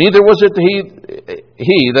 Neither was it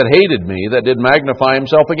he that hated me that did magnify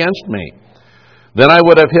himself against me. Then I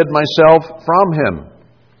would have hid myself from him.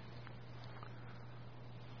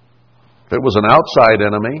 If it was an outside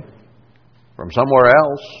enemy from somewhere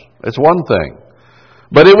else, it's one thing.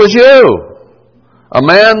 But it was you, a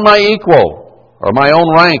man my equal, or my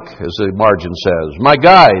own rank, as the margin says, my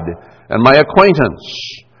guide and my acquaintance.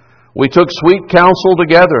 We took sweet counsel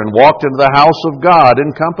together and walked into the house of God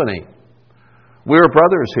in company. We are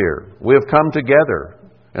brothers here. We have come together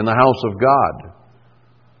in the house of God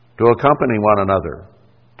to accompany one another,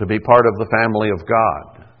 to be part of the family of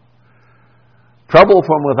God. Trouble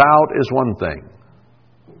from without is one thing,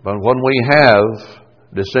 but when we have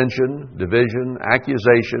dissension, division,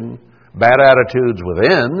 accusation, bad attitudes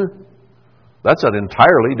within, that's an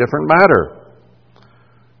entirely different matter.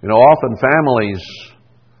 You know, often families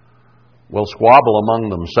will squabble among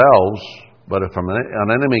themselves, but if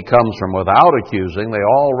an enemy comes from without accusing, they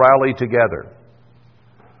all rally together.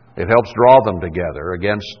 It helps draw them together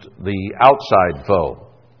against the outside foe.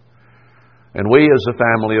 And we as a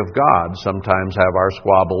family of God sometimes have our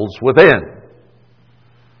squabbles within.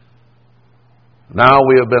 Now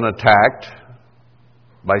we have been attacked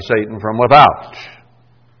by Satan from without.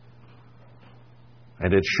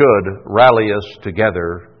 And it should rally us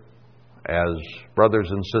together as brothers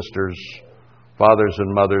and sisters, fathers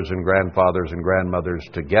and mothers and grandfathers and grandmothers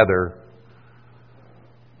together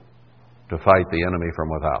to fight the enemy from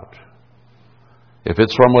without. If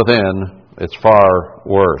it's from within, it's far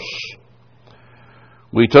worse.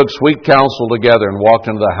 We took sweet counsel together and walked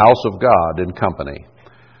into the house of God in company.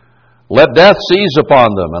 Let death seize upon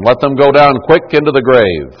them, and let them go down quick into the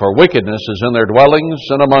grave, for wickedness is in their dwellings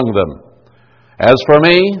and among them. As for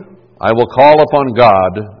me, I will call upon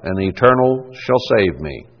God, and the Eternal shall save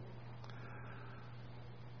me.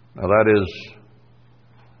 Now that is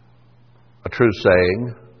a true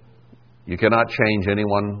saying. You cannot change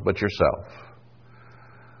anyone but yourself.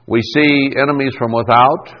 We see enemies from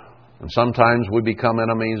without, and sometimes we become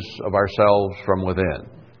enemies of ourselves from within.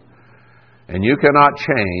 And you cannot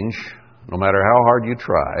change, no matter how hard you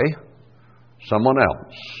try, someone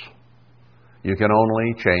else. You can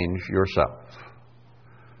only change yourself.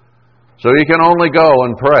 So you can only go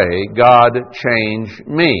and pray, God, change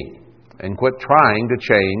me, and quit trying to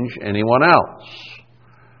change anyone else.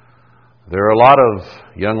 There are a lot of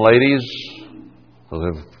young ladies who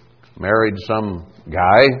have married some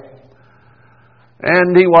guy,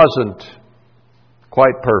 and he wasn't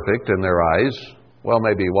quite perfect in their eyes. Well,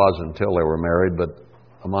 maybe he was until they were married, but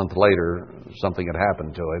a month later, something had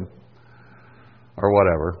happened to him, or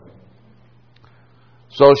whatever.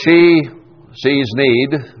 So she sees need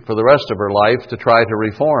for the rest of her life to try to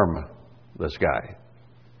reform this guy.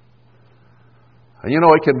 And you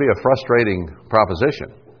know, it can be a frustrating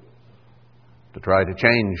proposition to try to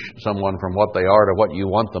change someone from what they are to what you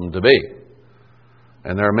want them to be.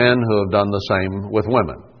 And there are men who have done the same with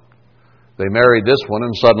women. They married this one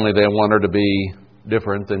and suddenly they want her to be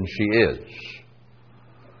different than she is.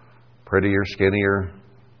 Prettier, skinnier,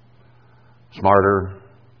 smarter,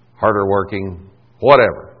 harder working,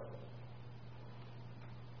 whatever.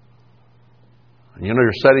 And you know,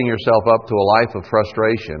 you're setting yourself up to a life of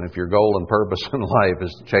frustration if your goal and purpose in life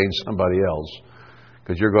is to change somebody else,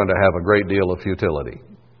 because you're going to have a great deal of futility.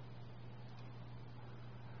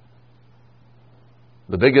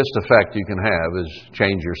 The biggest effect you can have is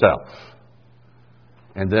change yourself.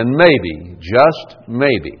 And then maybe, just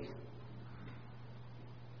maybe,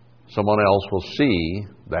 someone else will see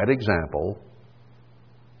that example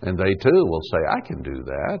and they too will say, I can do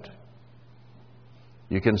that.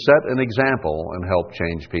 You can set an example and help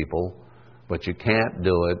change people, but you can't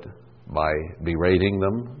do it by berating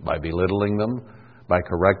them, by belittling them, by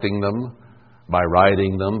correcting them, by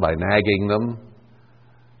riding them, by nagging them,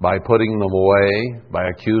 by putting them away, by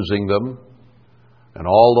accusing them, and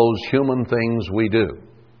all those human things we do.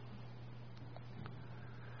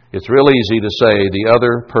 It's real easy to say the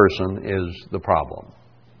other person is the problem.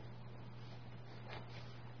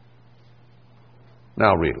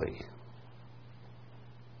 Now really,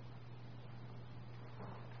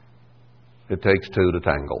 it takes two to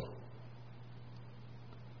tangle.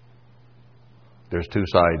 There's two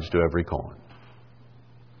sides to every coin.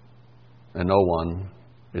 And no one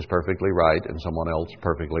is perfectly right and someone else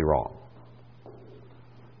perfectly wrong.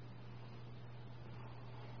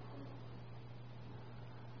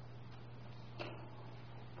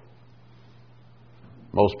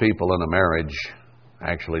 Most people in a marriage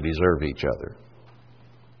actually deserve each other.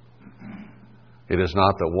 It is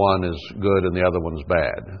not that one is good and the other one's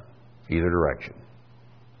bad, either direction.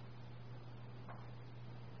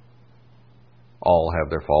 All have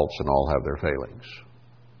their faults and all have their failings.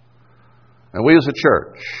 And we as a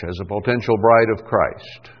church, as a potential bride of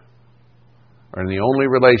Christ, are in the only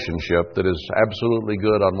relationship that is absolutely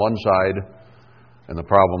good on one side and the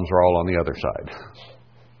problems are all on the other side.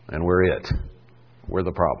 And we're it. We're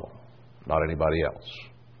the problem. not anybody else.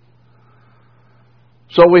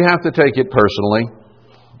 So we have to take it personally,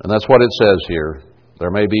 and that's what it says here.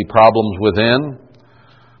 There may be problems within,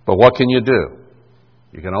 but what can you do?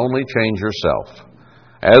 You can only change yourself.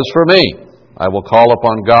 As for me, I will call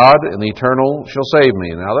upon God, and the Eternal shall save me.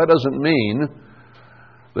 Now, that doesn't mean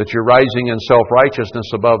that you're rising in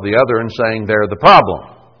self-righteousness above the other and saying they're the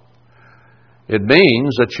problem. It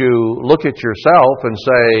means that you look at yourself and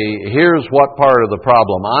say, here's what part of the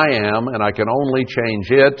problem I am, and I can only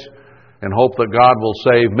change it and hope that God will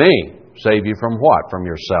save me. Save you from what? From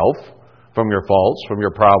yourself, from your faults, from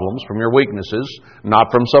your problems, from your weaknesses,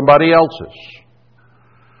 not from somebody else's.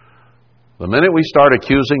 The minute we start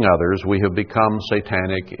accusing others, we have become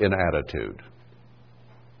satanic in attitude.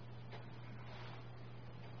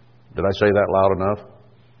 Did I say that loud enough?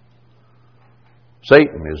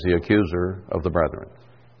 Satan is the accuser of the brethren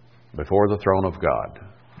before the throne of God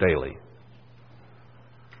daily.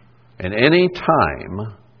 And any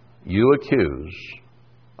time you accuse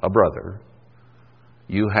a brother,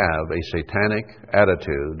 you have a satanic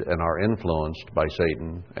attitude and are influenced by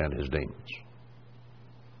Satan and his demons.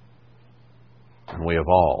 And we have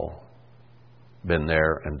all been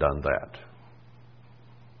there and done that.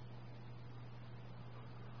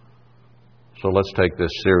 So let's take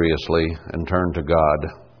this seriously and turn to God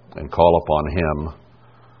and call upon Him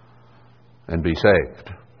and be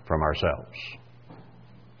saved from ourselves.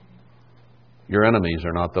 Your enemies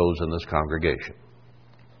are not those in this congregation.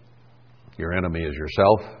 Your enemy is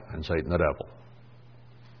yourself and Satan the devil.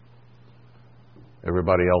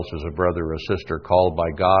 Everybody else is a brother or a sister called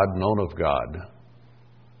by God, known of God.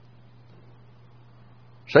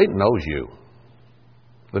 Satan knows you.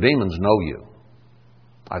 The demons know you.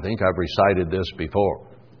 I think I've recited this before.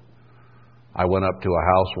 I went up to a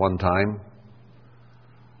house one time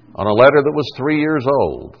on a letter that was 3 years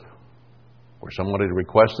old where someone had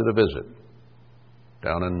requested a visit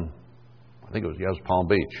down in, I think it was Palm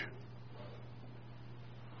Beach.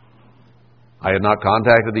 I had not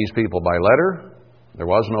contacted these people by letter. There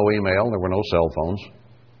was no email. There were no cell phones.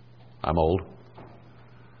 I'm old.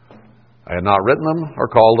 I had not written them or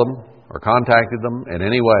called them or contacted them in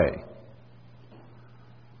any way.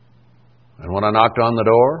 And when I knocked on the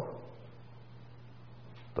door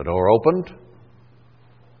opened,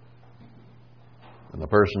 and the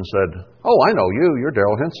person said, "Oh, I know you. You're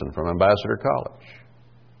Darryl Henson from Ambassador College."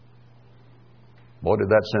 Boy, did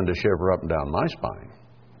that send a shiver up and down my spine.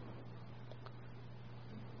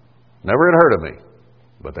 Never had heard of me,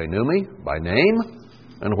 but they knew me by name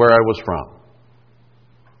and where I was from.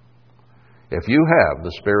 If you have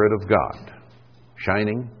the Spirit of God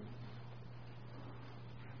shining,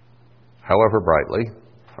 however brightly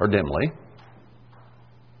or dimly,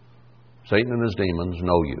 Satan and his demons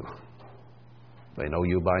know you. They know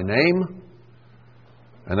you by name,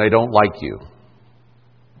 and they don't like you.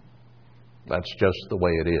 That's just the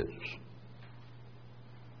way it is.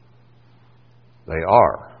 They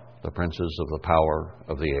are the princes of the power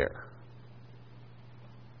of the air.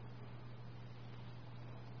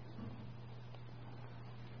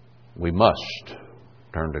 We must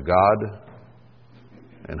turn to God,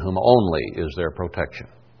 in whom only is their protection.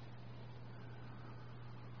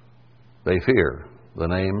 They fear the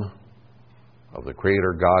name of the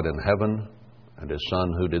Creator God in heaven and His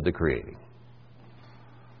Son who did the creating.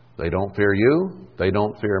 They don't fear you. They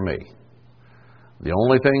don't fear me. The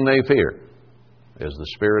only thing they fear is the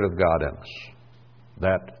Spirit of God in us.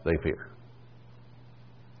 That they fear.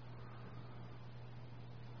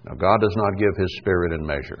 Now, God does not give His Spirit in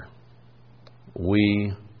measure.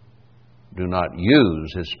 We do not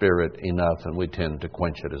use His Spirit enough, and we tend to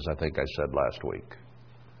quench it, as I think I said last week.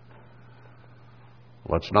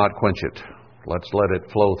 Let's not quench it. Let's let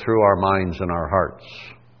it flow through our minds and our hearts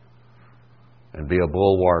and be a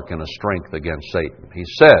bulwark and a strength against Satan. He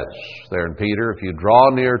says there in Peter, if you draw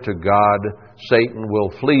near to God, Satan will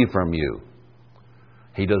flee from you.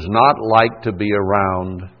 He does not like to be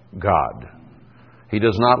around God. He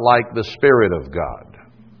does not like the Spirit of God.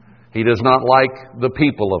 He does not like the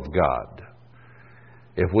people of God.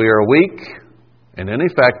 If we are weak and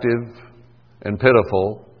ineffective and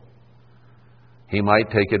pitiful, he might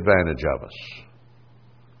take advantage of us.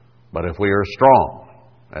 But if we are strong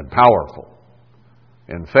and powerful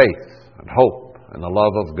in faith and hope and the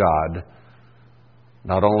love of God,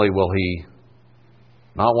 not only will he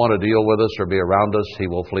not want to deal with us or be around us, he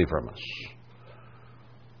will flee from us.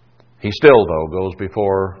 He still, though, goes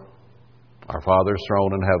before our Father's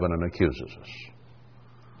throne in heaven and accuses us.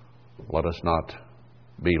 Let us not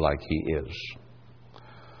be like he is.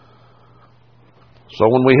 So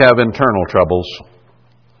when we have internal troubles,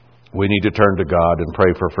 We need to turn to God and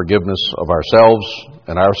pray for forgiveness of ourselves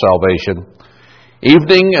and our salvation.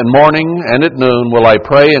 Evening and morning and at noon will I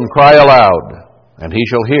pray and cry aloud, and he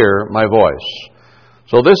shall hear my voice.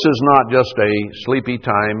 So this is not just a sleepy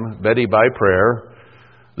time, Betty by prayer.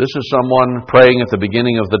 This is someone praying at the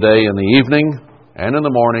beginning of the day, in the evening, and in the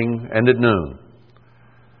morning, and at noon.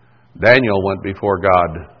 Daniel went before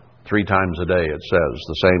God 3 times a day, it says.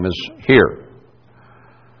 The same is here.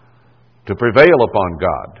 To prevail upon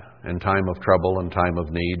God in time of trouble and time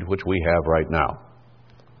of need, which we have right now.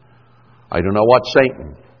 I do not want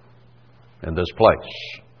Satan in this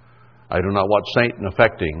place. I do not want Satan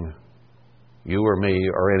affecting you or me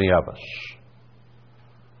or any of us.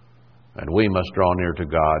 And we must draw near to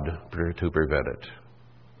God to prevent it.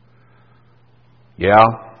 Yeah,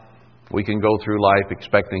 we can go through life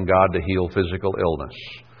expecting God to heal physical illness.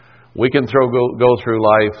 We can go through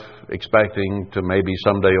life expecting to maybe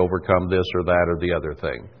someday overcome this or that or the other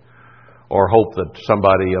thing, or hope that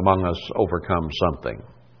somebody among us overcomes something.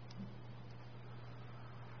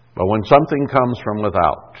 But when something comes from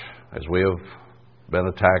without, as we have been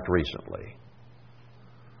attacked recently,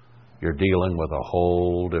 you're dealing with a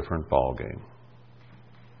whole different ballgame.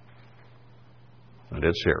 And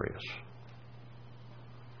it's serious.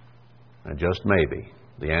 And just maybe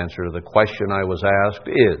the answer to the question I was asked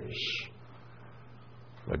is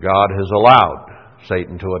that God has allowed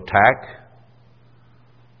Satan to attack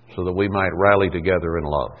so that we might rally together in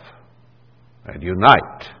love and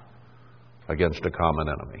unite against a common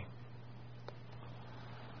enemy.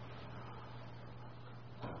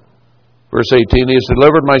 Verse 18, He has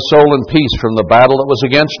delivered my soul in peace from the battle that was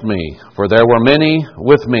against me, for there were many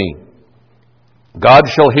with me. God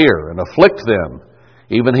shall hear and afflict them,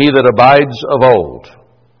 even he that abides of old.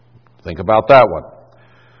 Think about that one.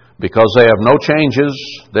 Because they have no changes,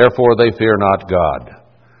 therefore they fear not God.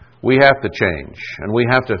 We have to change, and we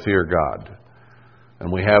have to fear God.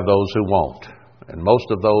 And we have those who won't. And most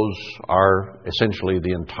of those are essentially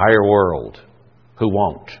the entire world who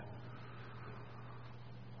won't.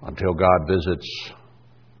 Until God visits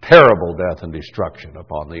terrible death and destruction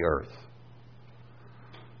upon the earth.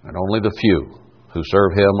 And only the few who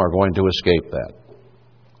serve Him are going to escape that.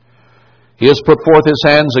 He has put forth His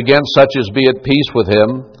hands against such as be at peace with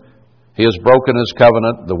Him. He has broken His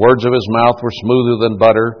covenant. The words of His mouth were smoother than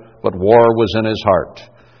butter, but war was in His heart.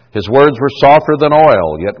 His words were softer than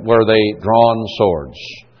oil, yet were they drawn swords.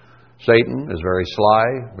 Satan is very sly,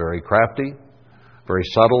 very crafty, very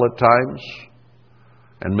subtle at times,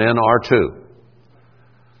 and men are too.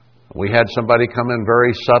 We had somebody come in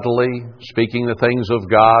very subtly, speaking the things of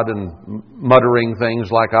God and muttering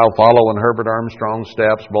things like, I'll follow in Herbert Armstrong's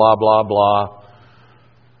steps, blah, blah, blah,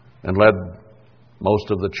 and led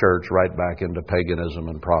most of the church right back into paganism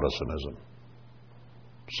and Protestantism.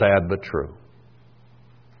 Sad but true.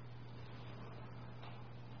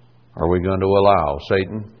 Are we going to allow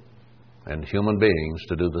Satan and human beings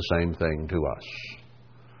to do the same thing to us?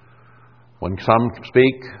 When some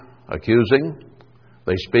speak accusing,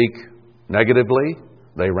 they speak negatively,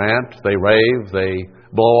 they rant, they rave, they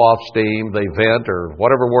blow off steam, they vent, or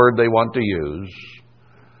whatever word they want to use,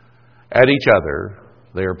 at each other,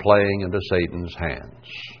 they are playing into Satan's hands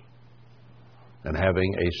and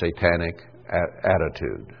having a satanic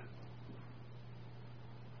attitude.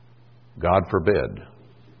 God forbid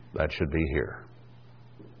that should be here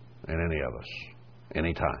in any of us,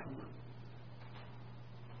 anytime.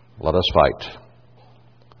 Let us fight.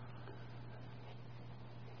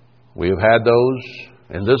 We have had those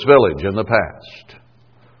in this village in the past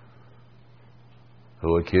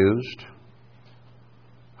who accused,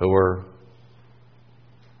 who were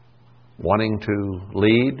wanting to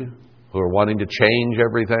lead, who were wanting to change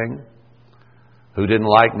everything, who didn't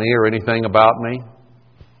like me or anything about me.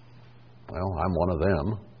 Well, I'm one of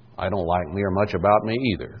them. I don't like me or much about me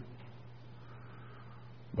either.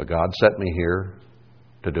 But God set me here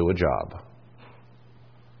to do a job.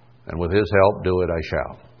 And with His help, do it I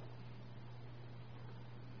shall.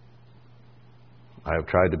 I have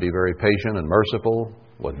tried to be very patient and merciful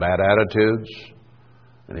with bad attitudes,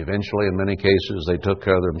 and eventually, in many cases, they took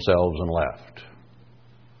care of themselves and left.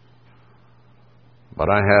 But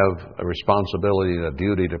I have a responsibility and a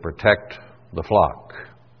duty to protect the flock.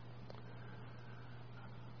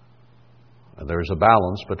 And there's a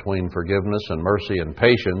balance between forgiveness and mercy and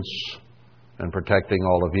patience and protecting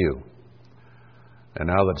all of you. And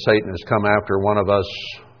now that Satan has come after one of us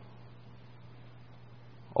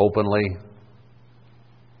openly,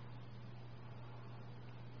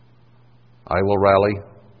 I will rally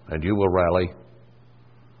and you will rally.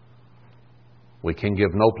 We can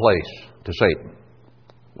give no place to Satan.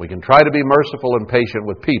 We can try to be merciful and patient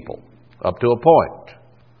with people up to a point.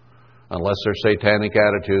 unless their satanic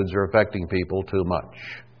attitudes are affecting people too much.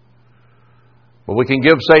 But we can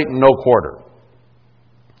give Satan no quarter.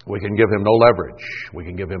 We can give him no leverage. We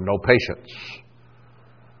can give him no patience.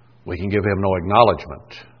 We can give him no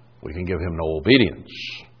acknowledgement. We can give him no obedience.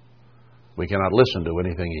 We cannot listen to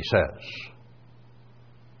anything he says.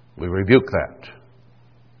 We rebuke that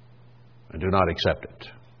and do not accept it.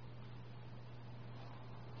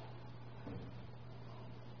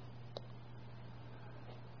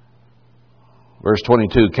 Verse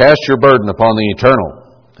 22, cast your burden upon the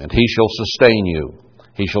Eternal, and He shall sustain you.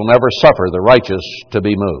 He shall never suffer the righteous to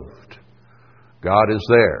be moved. God is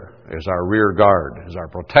there as our rear guard, as our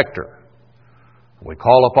protector. We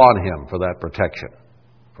call upon Him for that protection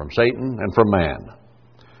from Satan and from man.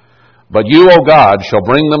 But you, O God, shall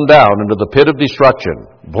bring them down into the pit of destruction.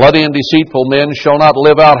 Bloody and deceitful men shall not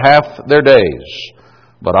live out half their days,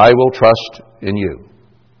 but I will trust in you.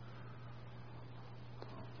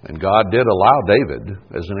 And God did allow David,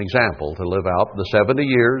 as an example, to live out the 70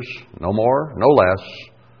 years, no more, no less,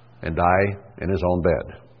 and die in his own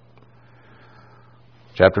bed.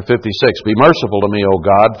 Chapter 56, be merciful to me, O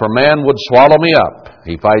God, for man would swallow me up.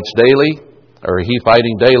 He fighting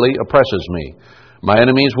daily oppresses me. My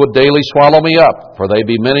enemies would daily swallow me up, for they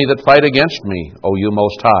be many that fight against me, O you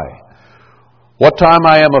Most High. What time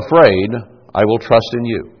I am afraid, I will trust in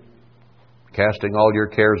you. Casting all your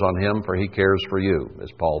cares on Him, for He cares for you, as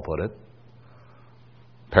Paul put it.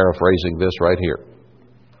 Paraphrasing this right here.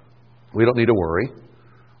 We don't need to worry.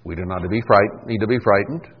 We do not need to be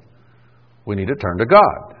frightened. We need to turn to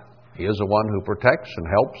God. He is the one who protects and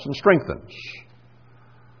helps and strengthens.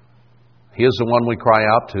 He is the one we cry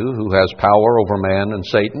out to, who has power over man and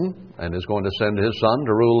Satan, and is going to send His Son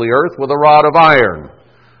to rule the earth with a rod of iron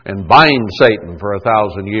and bind Satan for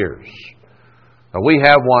 1,000 years. We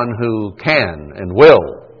have one who can and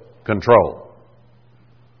will control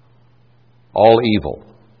all evil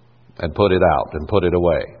and put it out and put it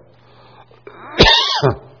away.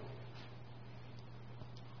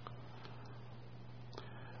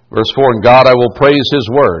 Verse 4, in God I will praise His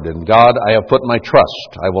word. In God I have put my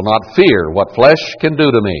trust. I will not fear what flesh can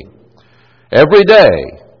do to me. Every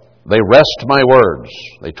day they wrest my words.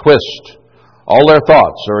 They twist. All their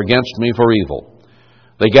thoughts are against me for evil.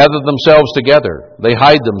 They gather themselves together. They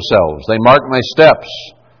hide themselves. They mark my steps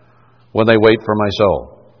when they wait for my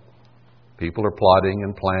soul. People are plotting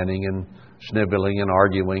and planning and sniveling and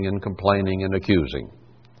arguing and complaining and accusing.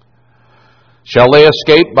 Shall they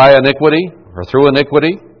escape by iniquity or through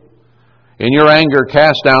iniquity? In your anger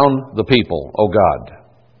cast down the people, O God.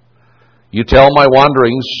 You tell my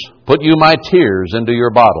wanderings, put you my tears into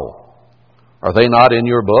your bottle. Are they not in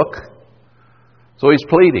your book? So he's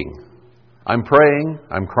pleading. I'm praying,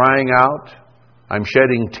 I'm crying out, I'm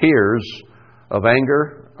shedding tears of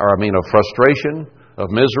anger, of frustration, of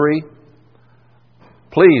misery.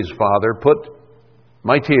 Please, Father, put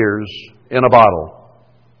my tears in a bottle.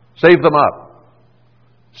 Save them up.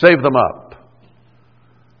 Save them up.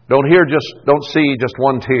 Don't see just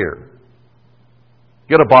one tear.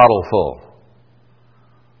 Get a bottle full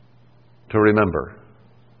to remember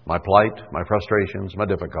my plight, my frustrations, my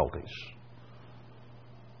difficulties.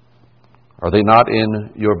 Are they not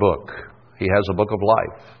in your book? He has a book of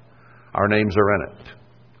life. Our names are in it.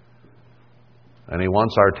 And He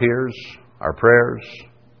wants our tears, our prayers,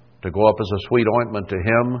 to go up as a sweet ointment to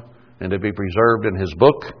Him and to be preserved in His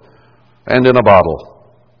book and in a bottle.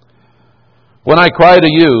 When I cry to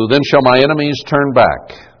you, then shall my enemies turn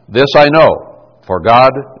back. This I know, for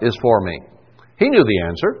God is for me. He knew the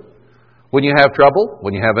answer. When you have trouble,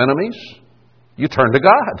 when you have enemies, you turn to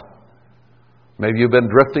God. Maybe you've been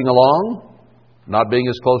drifting along, not being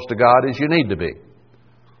as close to God as you need to be.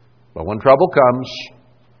 But when trouble comes,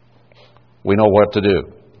 we know what to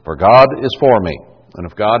do. For God is for me. And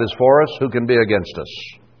if God is for us, who can be against us?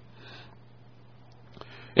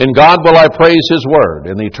 In God will I praise His word.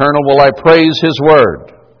 In the Eternal will I praise His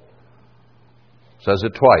word. Says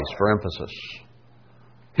it twice for emphasis.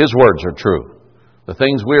 His words are true. The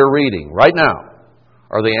things we are reading right now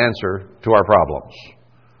are the answer to our problems.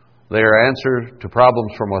 They are answer to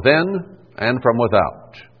problems from within and from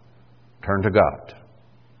without. Turn to God.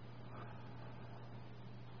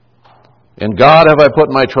 In God have I put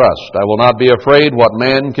my trust. I will not be afraid what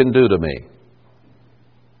man can do to me.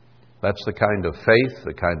 That's the kind of faith,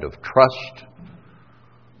 the kind of trust,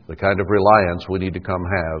 the kind of reliance we need to come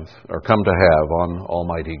to have on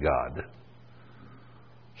Almighty God,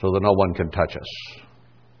 so that no one can touch us.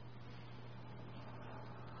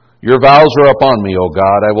 Your vows are upon me, O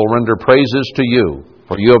God. I will render praises to you,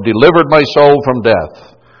 for you have delivered my soul from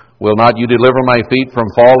death. Will not you deliver my feet from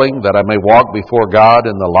falling, that I may walk before God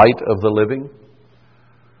in the light of the living?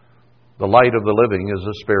 The light of the living is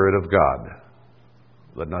the Spirit of God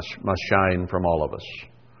that must shine from all of us.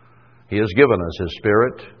 He has given us His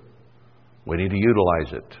Spirit. We need to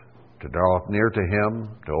utilize it to draw near to Him,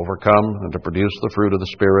 to overcome, and to produce the fruit of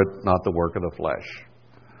the Spirit, not the work of the flesh.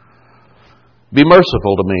 Be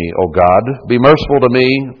merciful to me, O God. Be merciful to me,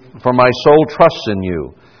 for my soul trusts in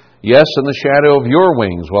you. Yes, in the shadow of your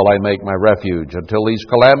wings will I make my refuge until these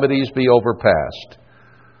calamities be overpast.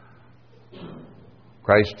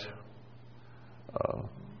 Christ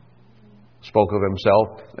spoke of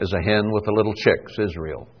Himself as a hen with the little chicks,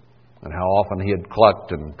 Israel, and how often He had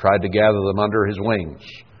clucked and tried to gather them under His wings,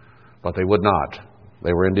 but they would not.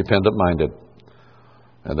 They were independent-minded,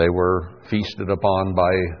 and they were feasted upon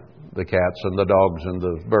by the cats and the dogs and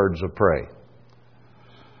the birds of prey.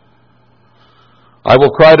 I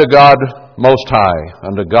will cry to God Most High,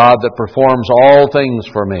 unto God that performs all things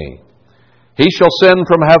for me. He shall send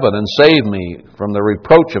from heaven and save me from the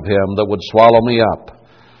reproach of him that would swallow me up.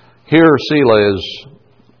 Here, Selah is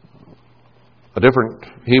a different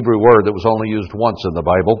Hebrew word that was only used once in the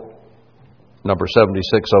Bible. Number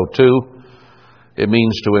 7602. It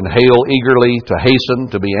means to inhale eagerly, to hasten,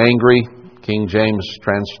 to be angry. King James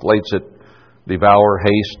translates it, devour,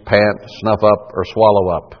 haste, pant, snuff up, or swallow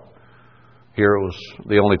up. Here it was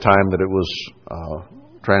the only time that it was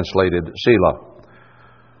translated Selah.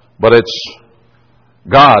 But it's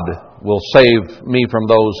God will save me from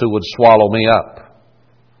those who would swallow me up.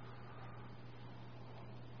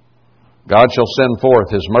 God shall send forth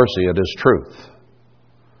His mercy and His truth.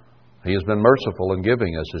 He has been merciful in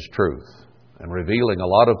giving us His truth and revealing a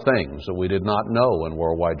lot of things that we did not know in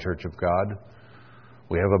Worldwide Church of God.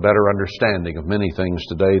 We have a better understanding of many things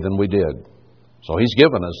today than we did. So He's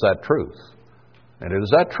given us that truth. And it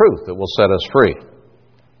is that truth that will set us free,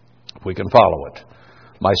 if we can follow it.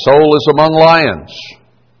 My soul is among lions.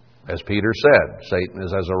 As Peter said, Satan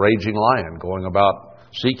is as a raging lion going about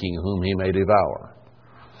seeking whom he may devour.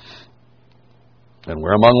 And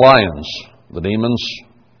we're among lions, the demons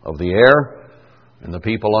of the air and the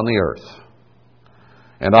people on the earth.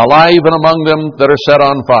 And I lie even among them that are set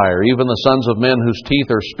on fire, even the sons of men whose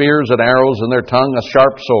teeth are spears and arrows, and their tongue a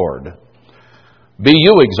sharp sword. Be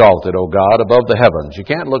you exalted, O God, above the heavens. You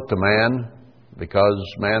can't look to man, because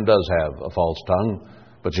man does have a false tongue,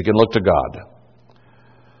 but you can look to God.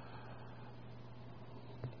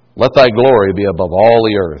 Let thy glory be above all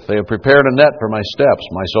the earth. They have prepared a net for my steps.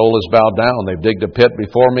 My soul is bowed down. They've digged a pit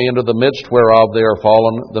before me, into the midst whereof they are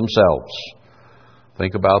fallen themselves.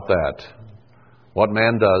 Think about that. What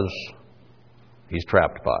man does, he's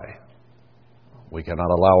trapped by. We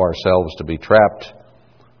cannot allow ourselves to be trapped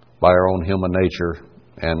by our own human nature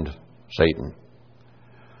and Satan.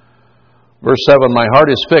 Verse 7, my heart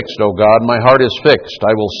is fixed, O God, my heart is fixed.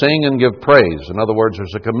 I will sing and give praise. In other words,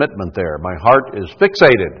 there's a commitment there. My heart is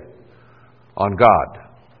fixated on God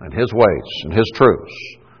and His ways and His truths.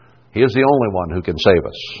 He is the only one who can save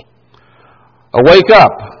us. Awake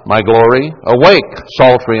up, my glory. Awake,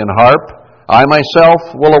 psaltery and harp. I myself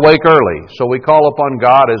will awake early. So we call upon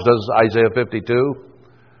God, as does Isaiah 52,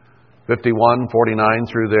 51, 49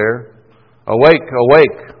 through there. Awake,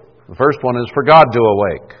 awake. The first one is for God to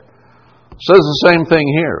awake. It says the same thing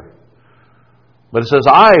here. But it says,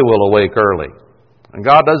 I will awake early. And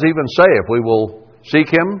God does even say, if we will seek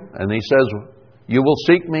Him, and He says, you will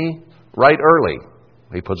seek me right early.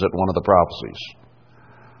 He puts it in one of the prophecies.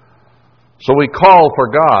 So we call for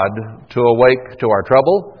God to awake to our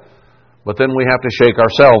trouble, but then we have to shake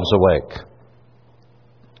ourselves awake.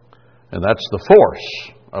 And that's the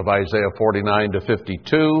force of Isaiah 49 to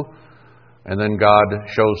 52. And then God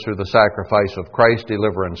shows through the sacrifice of Christ,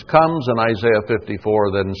 deliverance comes. And Isaiah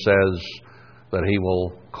 54 then says that He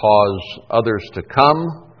will cause others to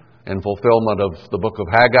come in fulfillment of the book of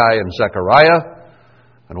Haggai and Zechariah,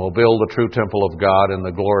 and will build the true temple of God in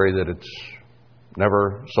the glory that it's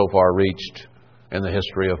never so far reached in the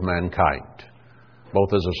history of mankind,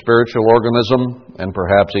 both as a spiritual organism and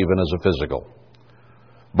perhaps even as a physical.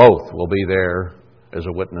 Both will be there as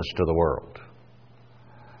a witness to the world.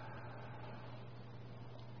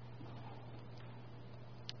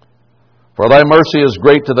 For thy mercy is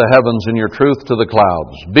great to the heavens, and your truth to the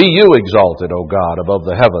clouds. Be you exalted, O God, above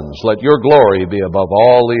the heavens. Let your glory be above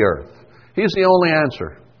all the earth. He's the only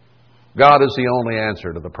answer. God is the only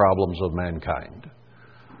answer to the problems of mankind.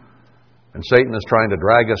 And Satan is trying to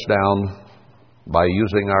drag us down by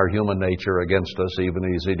using our human nature against us, even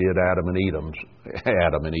as he did Adam and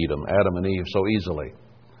Eve so easily.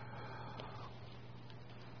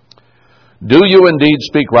 Do you indeed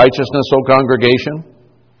speak righteousness, O congregation?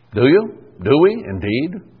 Do you? Do we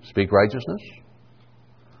indeed speak righteousness?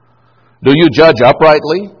 Do you judge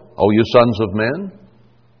uprightly, O you sons of men?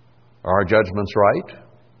 Are our judgments right?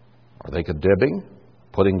 Are they condemning,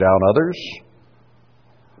 putting down others?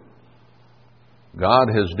 God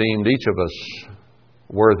has deemed each of us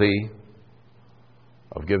worthy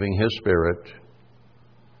of giving His Spirit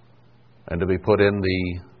and to be put in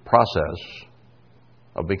the process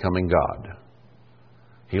of becoming God.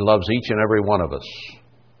 He loves each and every one of us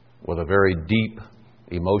with a very deep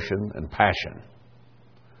emotion and passion.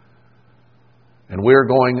 And we're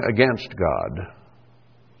going against God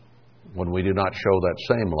when we do not show that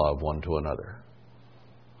same love one to another,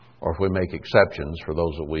 or if we make exceptions for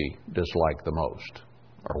those that we dislike the most,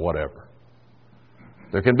 or whatever.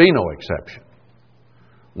 There can be no exception.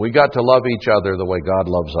 We got to love each other the way God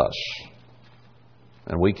loves us.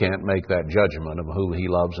 And we can't make that judgment of who He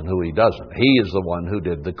loves and who He doesn't. He is the one who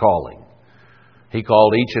did the calling. He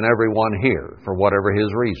called each and every one here for whatever His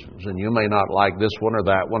reasons. And you may not like this one or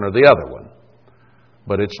that one or the other one.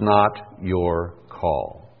 But it's not your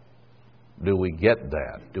call. Do we get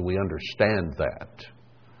that? Do we understand that?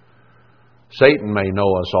 Satan may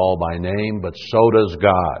know us all by name, but so does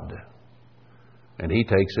God. And he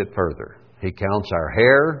takes it further. He counts our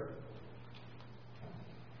hair.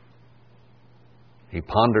 He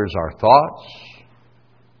ponders our thoughts.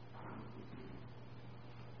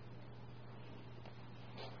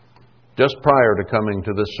 Just prior to coming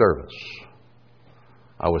to this service,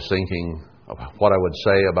 I was thinking of what I would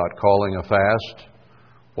say about calling a fast,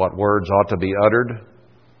 what words ought to be uttered.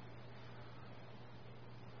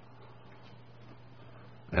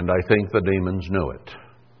 And I think the demons knew it.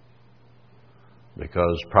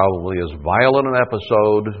 Because probably as violent an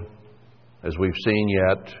episode as we've seen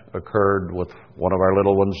yet occurred with one of our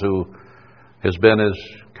little ones who has been as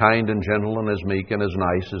kind and gentle and as meek and as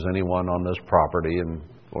nice as anyone on this property. And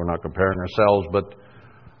we're not comparing ourselves, but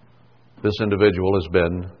this individual has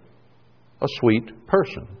been a sweet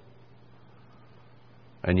person.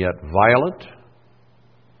 And yet violent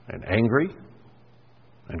and angry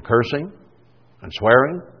and cursing and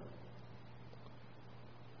swearing.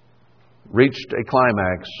 Reached a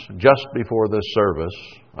climax just before this service,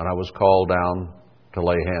 and I was called down to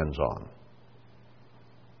lay hands on.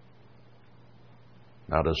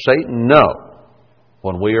 Now, does Satan know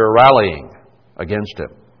when we are rallying against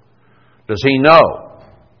him? Does he know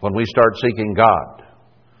when we start seeking God?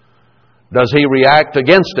 Does he react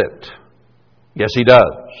against it? Yes, he does.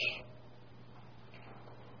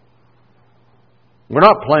 We're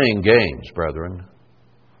not playing games, brethren.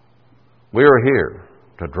 We are here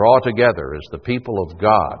to draw together as the people of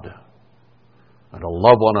God and to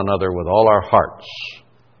love one another with all our hearts.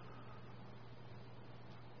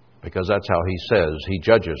 Because that's how He says He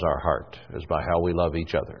judges our heart, is by how we love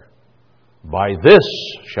each other. By this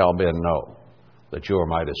shall men know that you are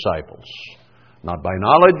my disciples. Not by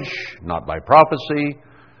knowledge, not by prophecy,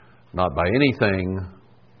 not by anything,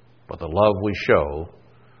 but the love we show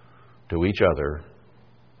to each other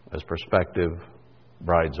as prospective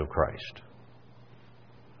brides of Christ.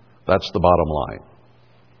 That's the bottom line.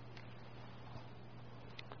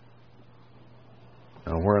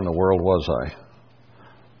 And where in the world was I?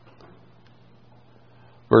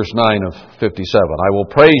 Verse 9 of 57. I will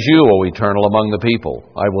praise you, O Eternal, among the people.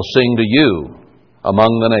 I will sing to you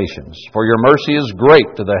among the nations. For your mercy is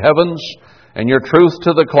great to the heavens, and your truth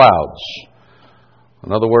to the clouds.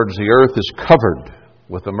 In other words, the earth is covered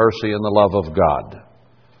with the mercy and the love of God,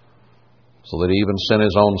 so that He even sent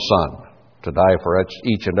His own Son to die for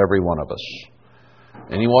each and every one of us.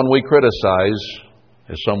 Anyone we criticize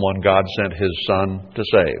is someone God sent His Son to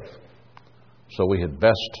save. So we had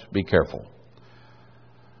best be careful.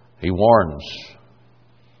 He warns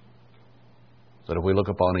that if we look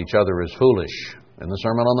upon each other as foolish in the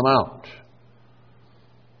Sermon on the Mount,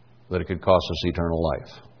 that it could cost us eternal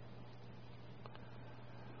life.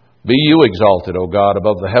 Be you exalted, O God,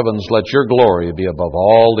 above the heavens. Let your glory be above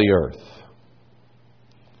all the earth.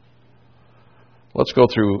 Let's go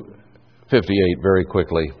through 58 very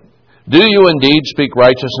quickly. Do you indeed speak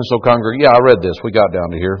righteousness, O congregation? Yeah, I read this. We got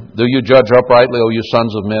down to here. Do you judge uprightly, O you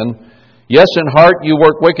sons of men? Yes, in heart you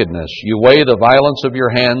work wickedness. You weigh the violence of your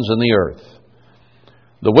hands in the earth.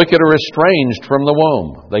 The wicked are estranged from the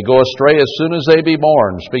womb. They go astray as soon as they be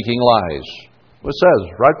born, speaking lies. It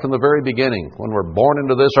says right from the very beginning, when we're born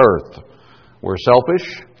into this earth, we're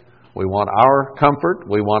selfish. We want our comfort.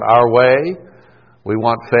 We want our way. We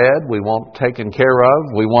want fed. We want taken care of.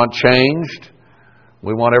 We want changed.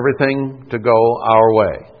 We want everything to go our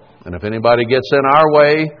way. And if anybody gets in our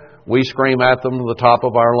way, we scream at them to the top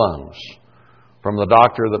of our lungs. From the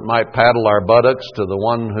doctor that might paddle our buttocks to the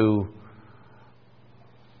one who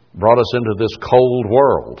brought us into this cold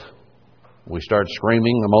world. We start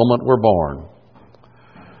screaming the moment we're born.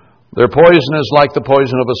 Their poison is like the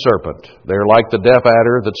poison of a serpent. They are like the deaf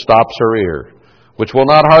adder that stops her ear, which will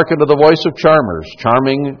not hearken to the voice of charmers,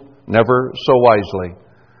 charming never so wisely.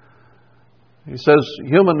 He says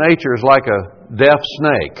human nature is like a deaf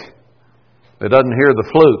snake. It doesn't hear the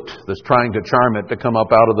flute that's trying to charm it to come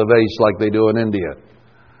up out of the vase like they do in India.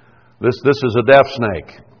 This is a deaf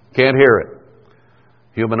snake. Can't hear it.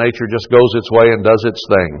 Human nature just goes its way and does its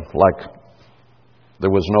thing like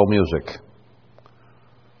there was no music.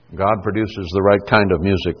 God produces the right kind of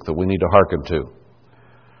music that we need to hearken to.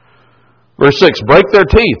 Verse 6, break their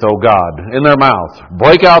teeth, O God, in their mouth.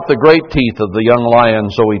 Break out the great teeth of the young lion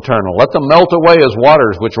so eternal. Let them melt away as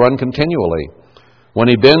waters which run continually. When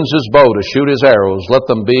he bends his bow to shoot his arrows, let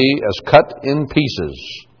them be as cut in pieces.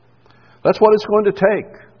 That's what it's going to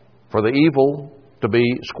take for the evil to be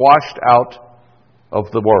squashed out of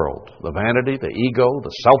the world. The vanity, the ego,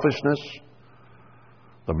 the selfishness,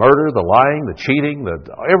 the murder, the lying, the cheating,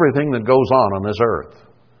 everything that goes on this earth.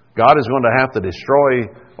 God is going to have to destroy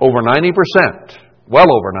over 90%,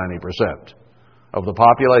 well over 90% of the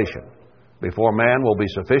population before man will be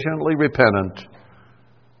sufficiently repentant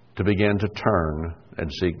to begin to turn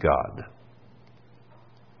and seek God.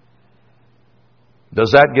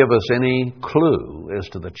 Does that give us any clue as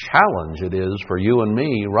to the challenge it is for you and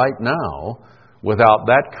me right now without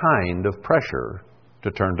that kind of pressure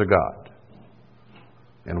to turn to God?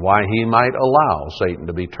 And why He might allow Satan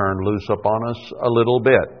to be turned loose upon us a little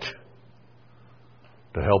bit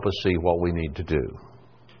to help us see what we need to do.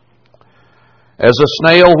 As a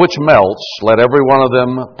snail which melts, let every one of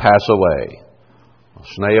them pass away. A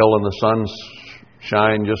snail in the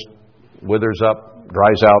sunshine just withers up,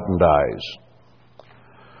 dries out, and dies.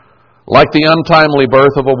 Like the untimely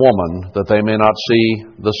birth of a woman, that they may not see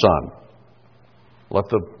the sun. Let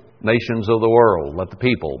the nations of the world, let the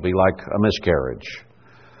people be like a miscarriage.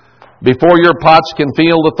 Before your pots can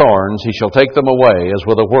feel the thorns, He shall take them away as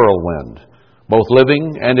with a whirlwind, both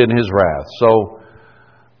living and in His wrath. So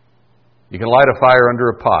you can light a fire under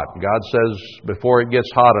a pot. God says before it gets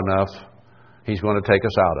hot enough, He's going to take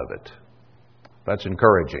us out of it. That's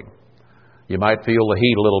encouraging. You might feel the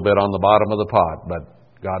heat a little bit on the bottom of the pot, but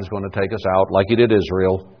God is going to take us out like He did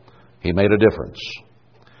Israel. He made a difference.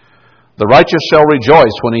 The righteous shall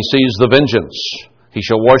rejoice when he sees the vengeance. He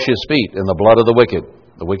shall wash his feet in the blood of the wicked.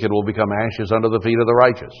 The wicked will become ashes under the feet of the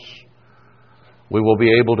righteous. We will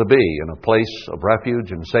be able to be in a place of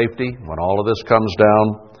refuge and safety when all of this comes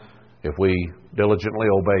down. If we diligently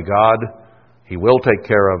obey God, He will take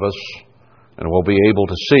care of us, and we'll be able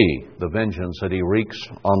to see the vengeance that He wreaks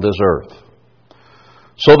on this earth.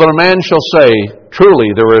 So that a man shall say,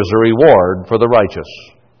 truly there is a reward for the righteous.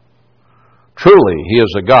 Truly He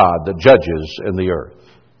is a God that judges in the earth.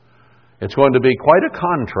 It's going to be quite a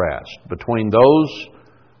contrast between those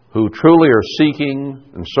who truly are seeking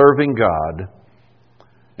and serving God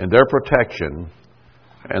and their protection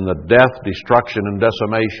and the death, destruction, and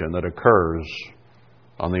decimation that occurs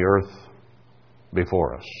on the earth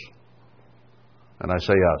before us. And I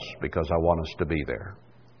say us because I want us to be there.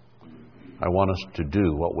 I want us to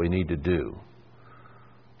do what we need to do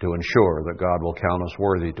to ensure that God will count us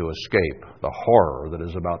worthy to escape the horror that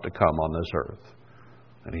is about to come on this earth.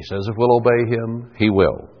 And He says if we'll obey Him, He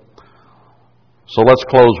will. So let's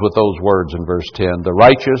close with those words in verse 10. The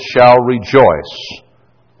righteous shall rejoice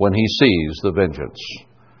when he sees the vengeance,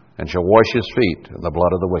 and shall wash his feet in the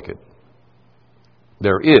blood of the wicked.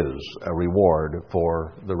 There is a reward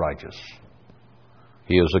for the righteous.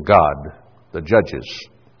 He is a God that judges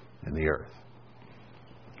in the earth.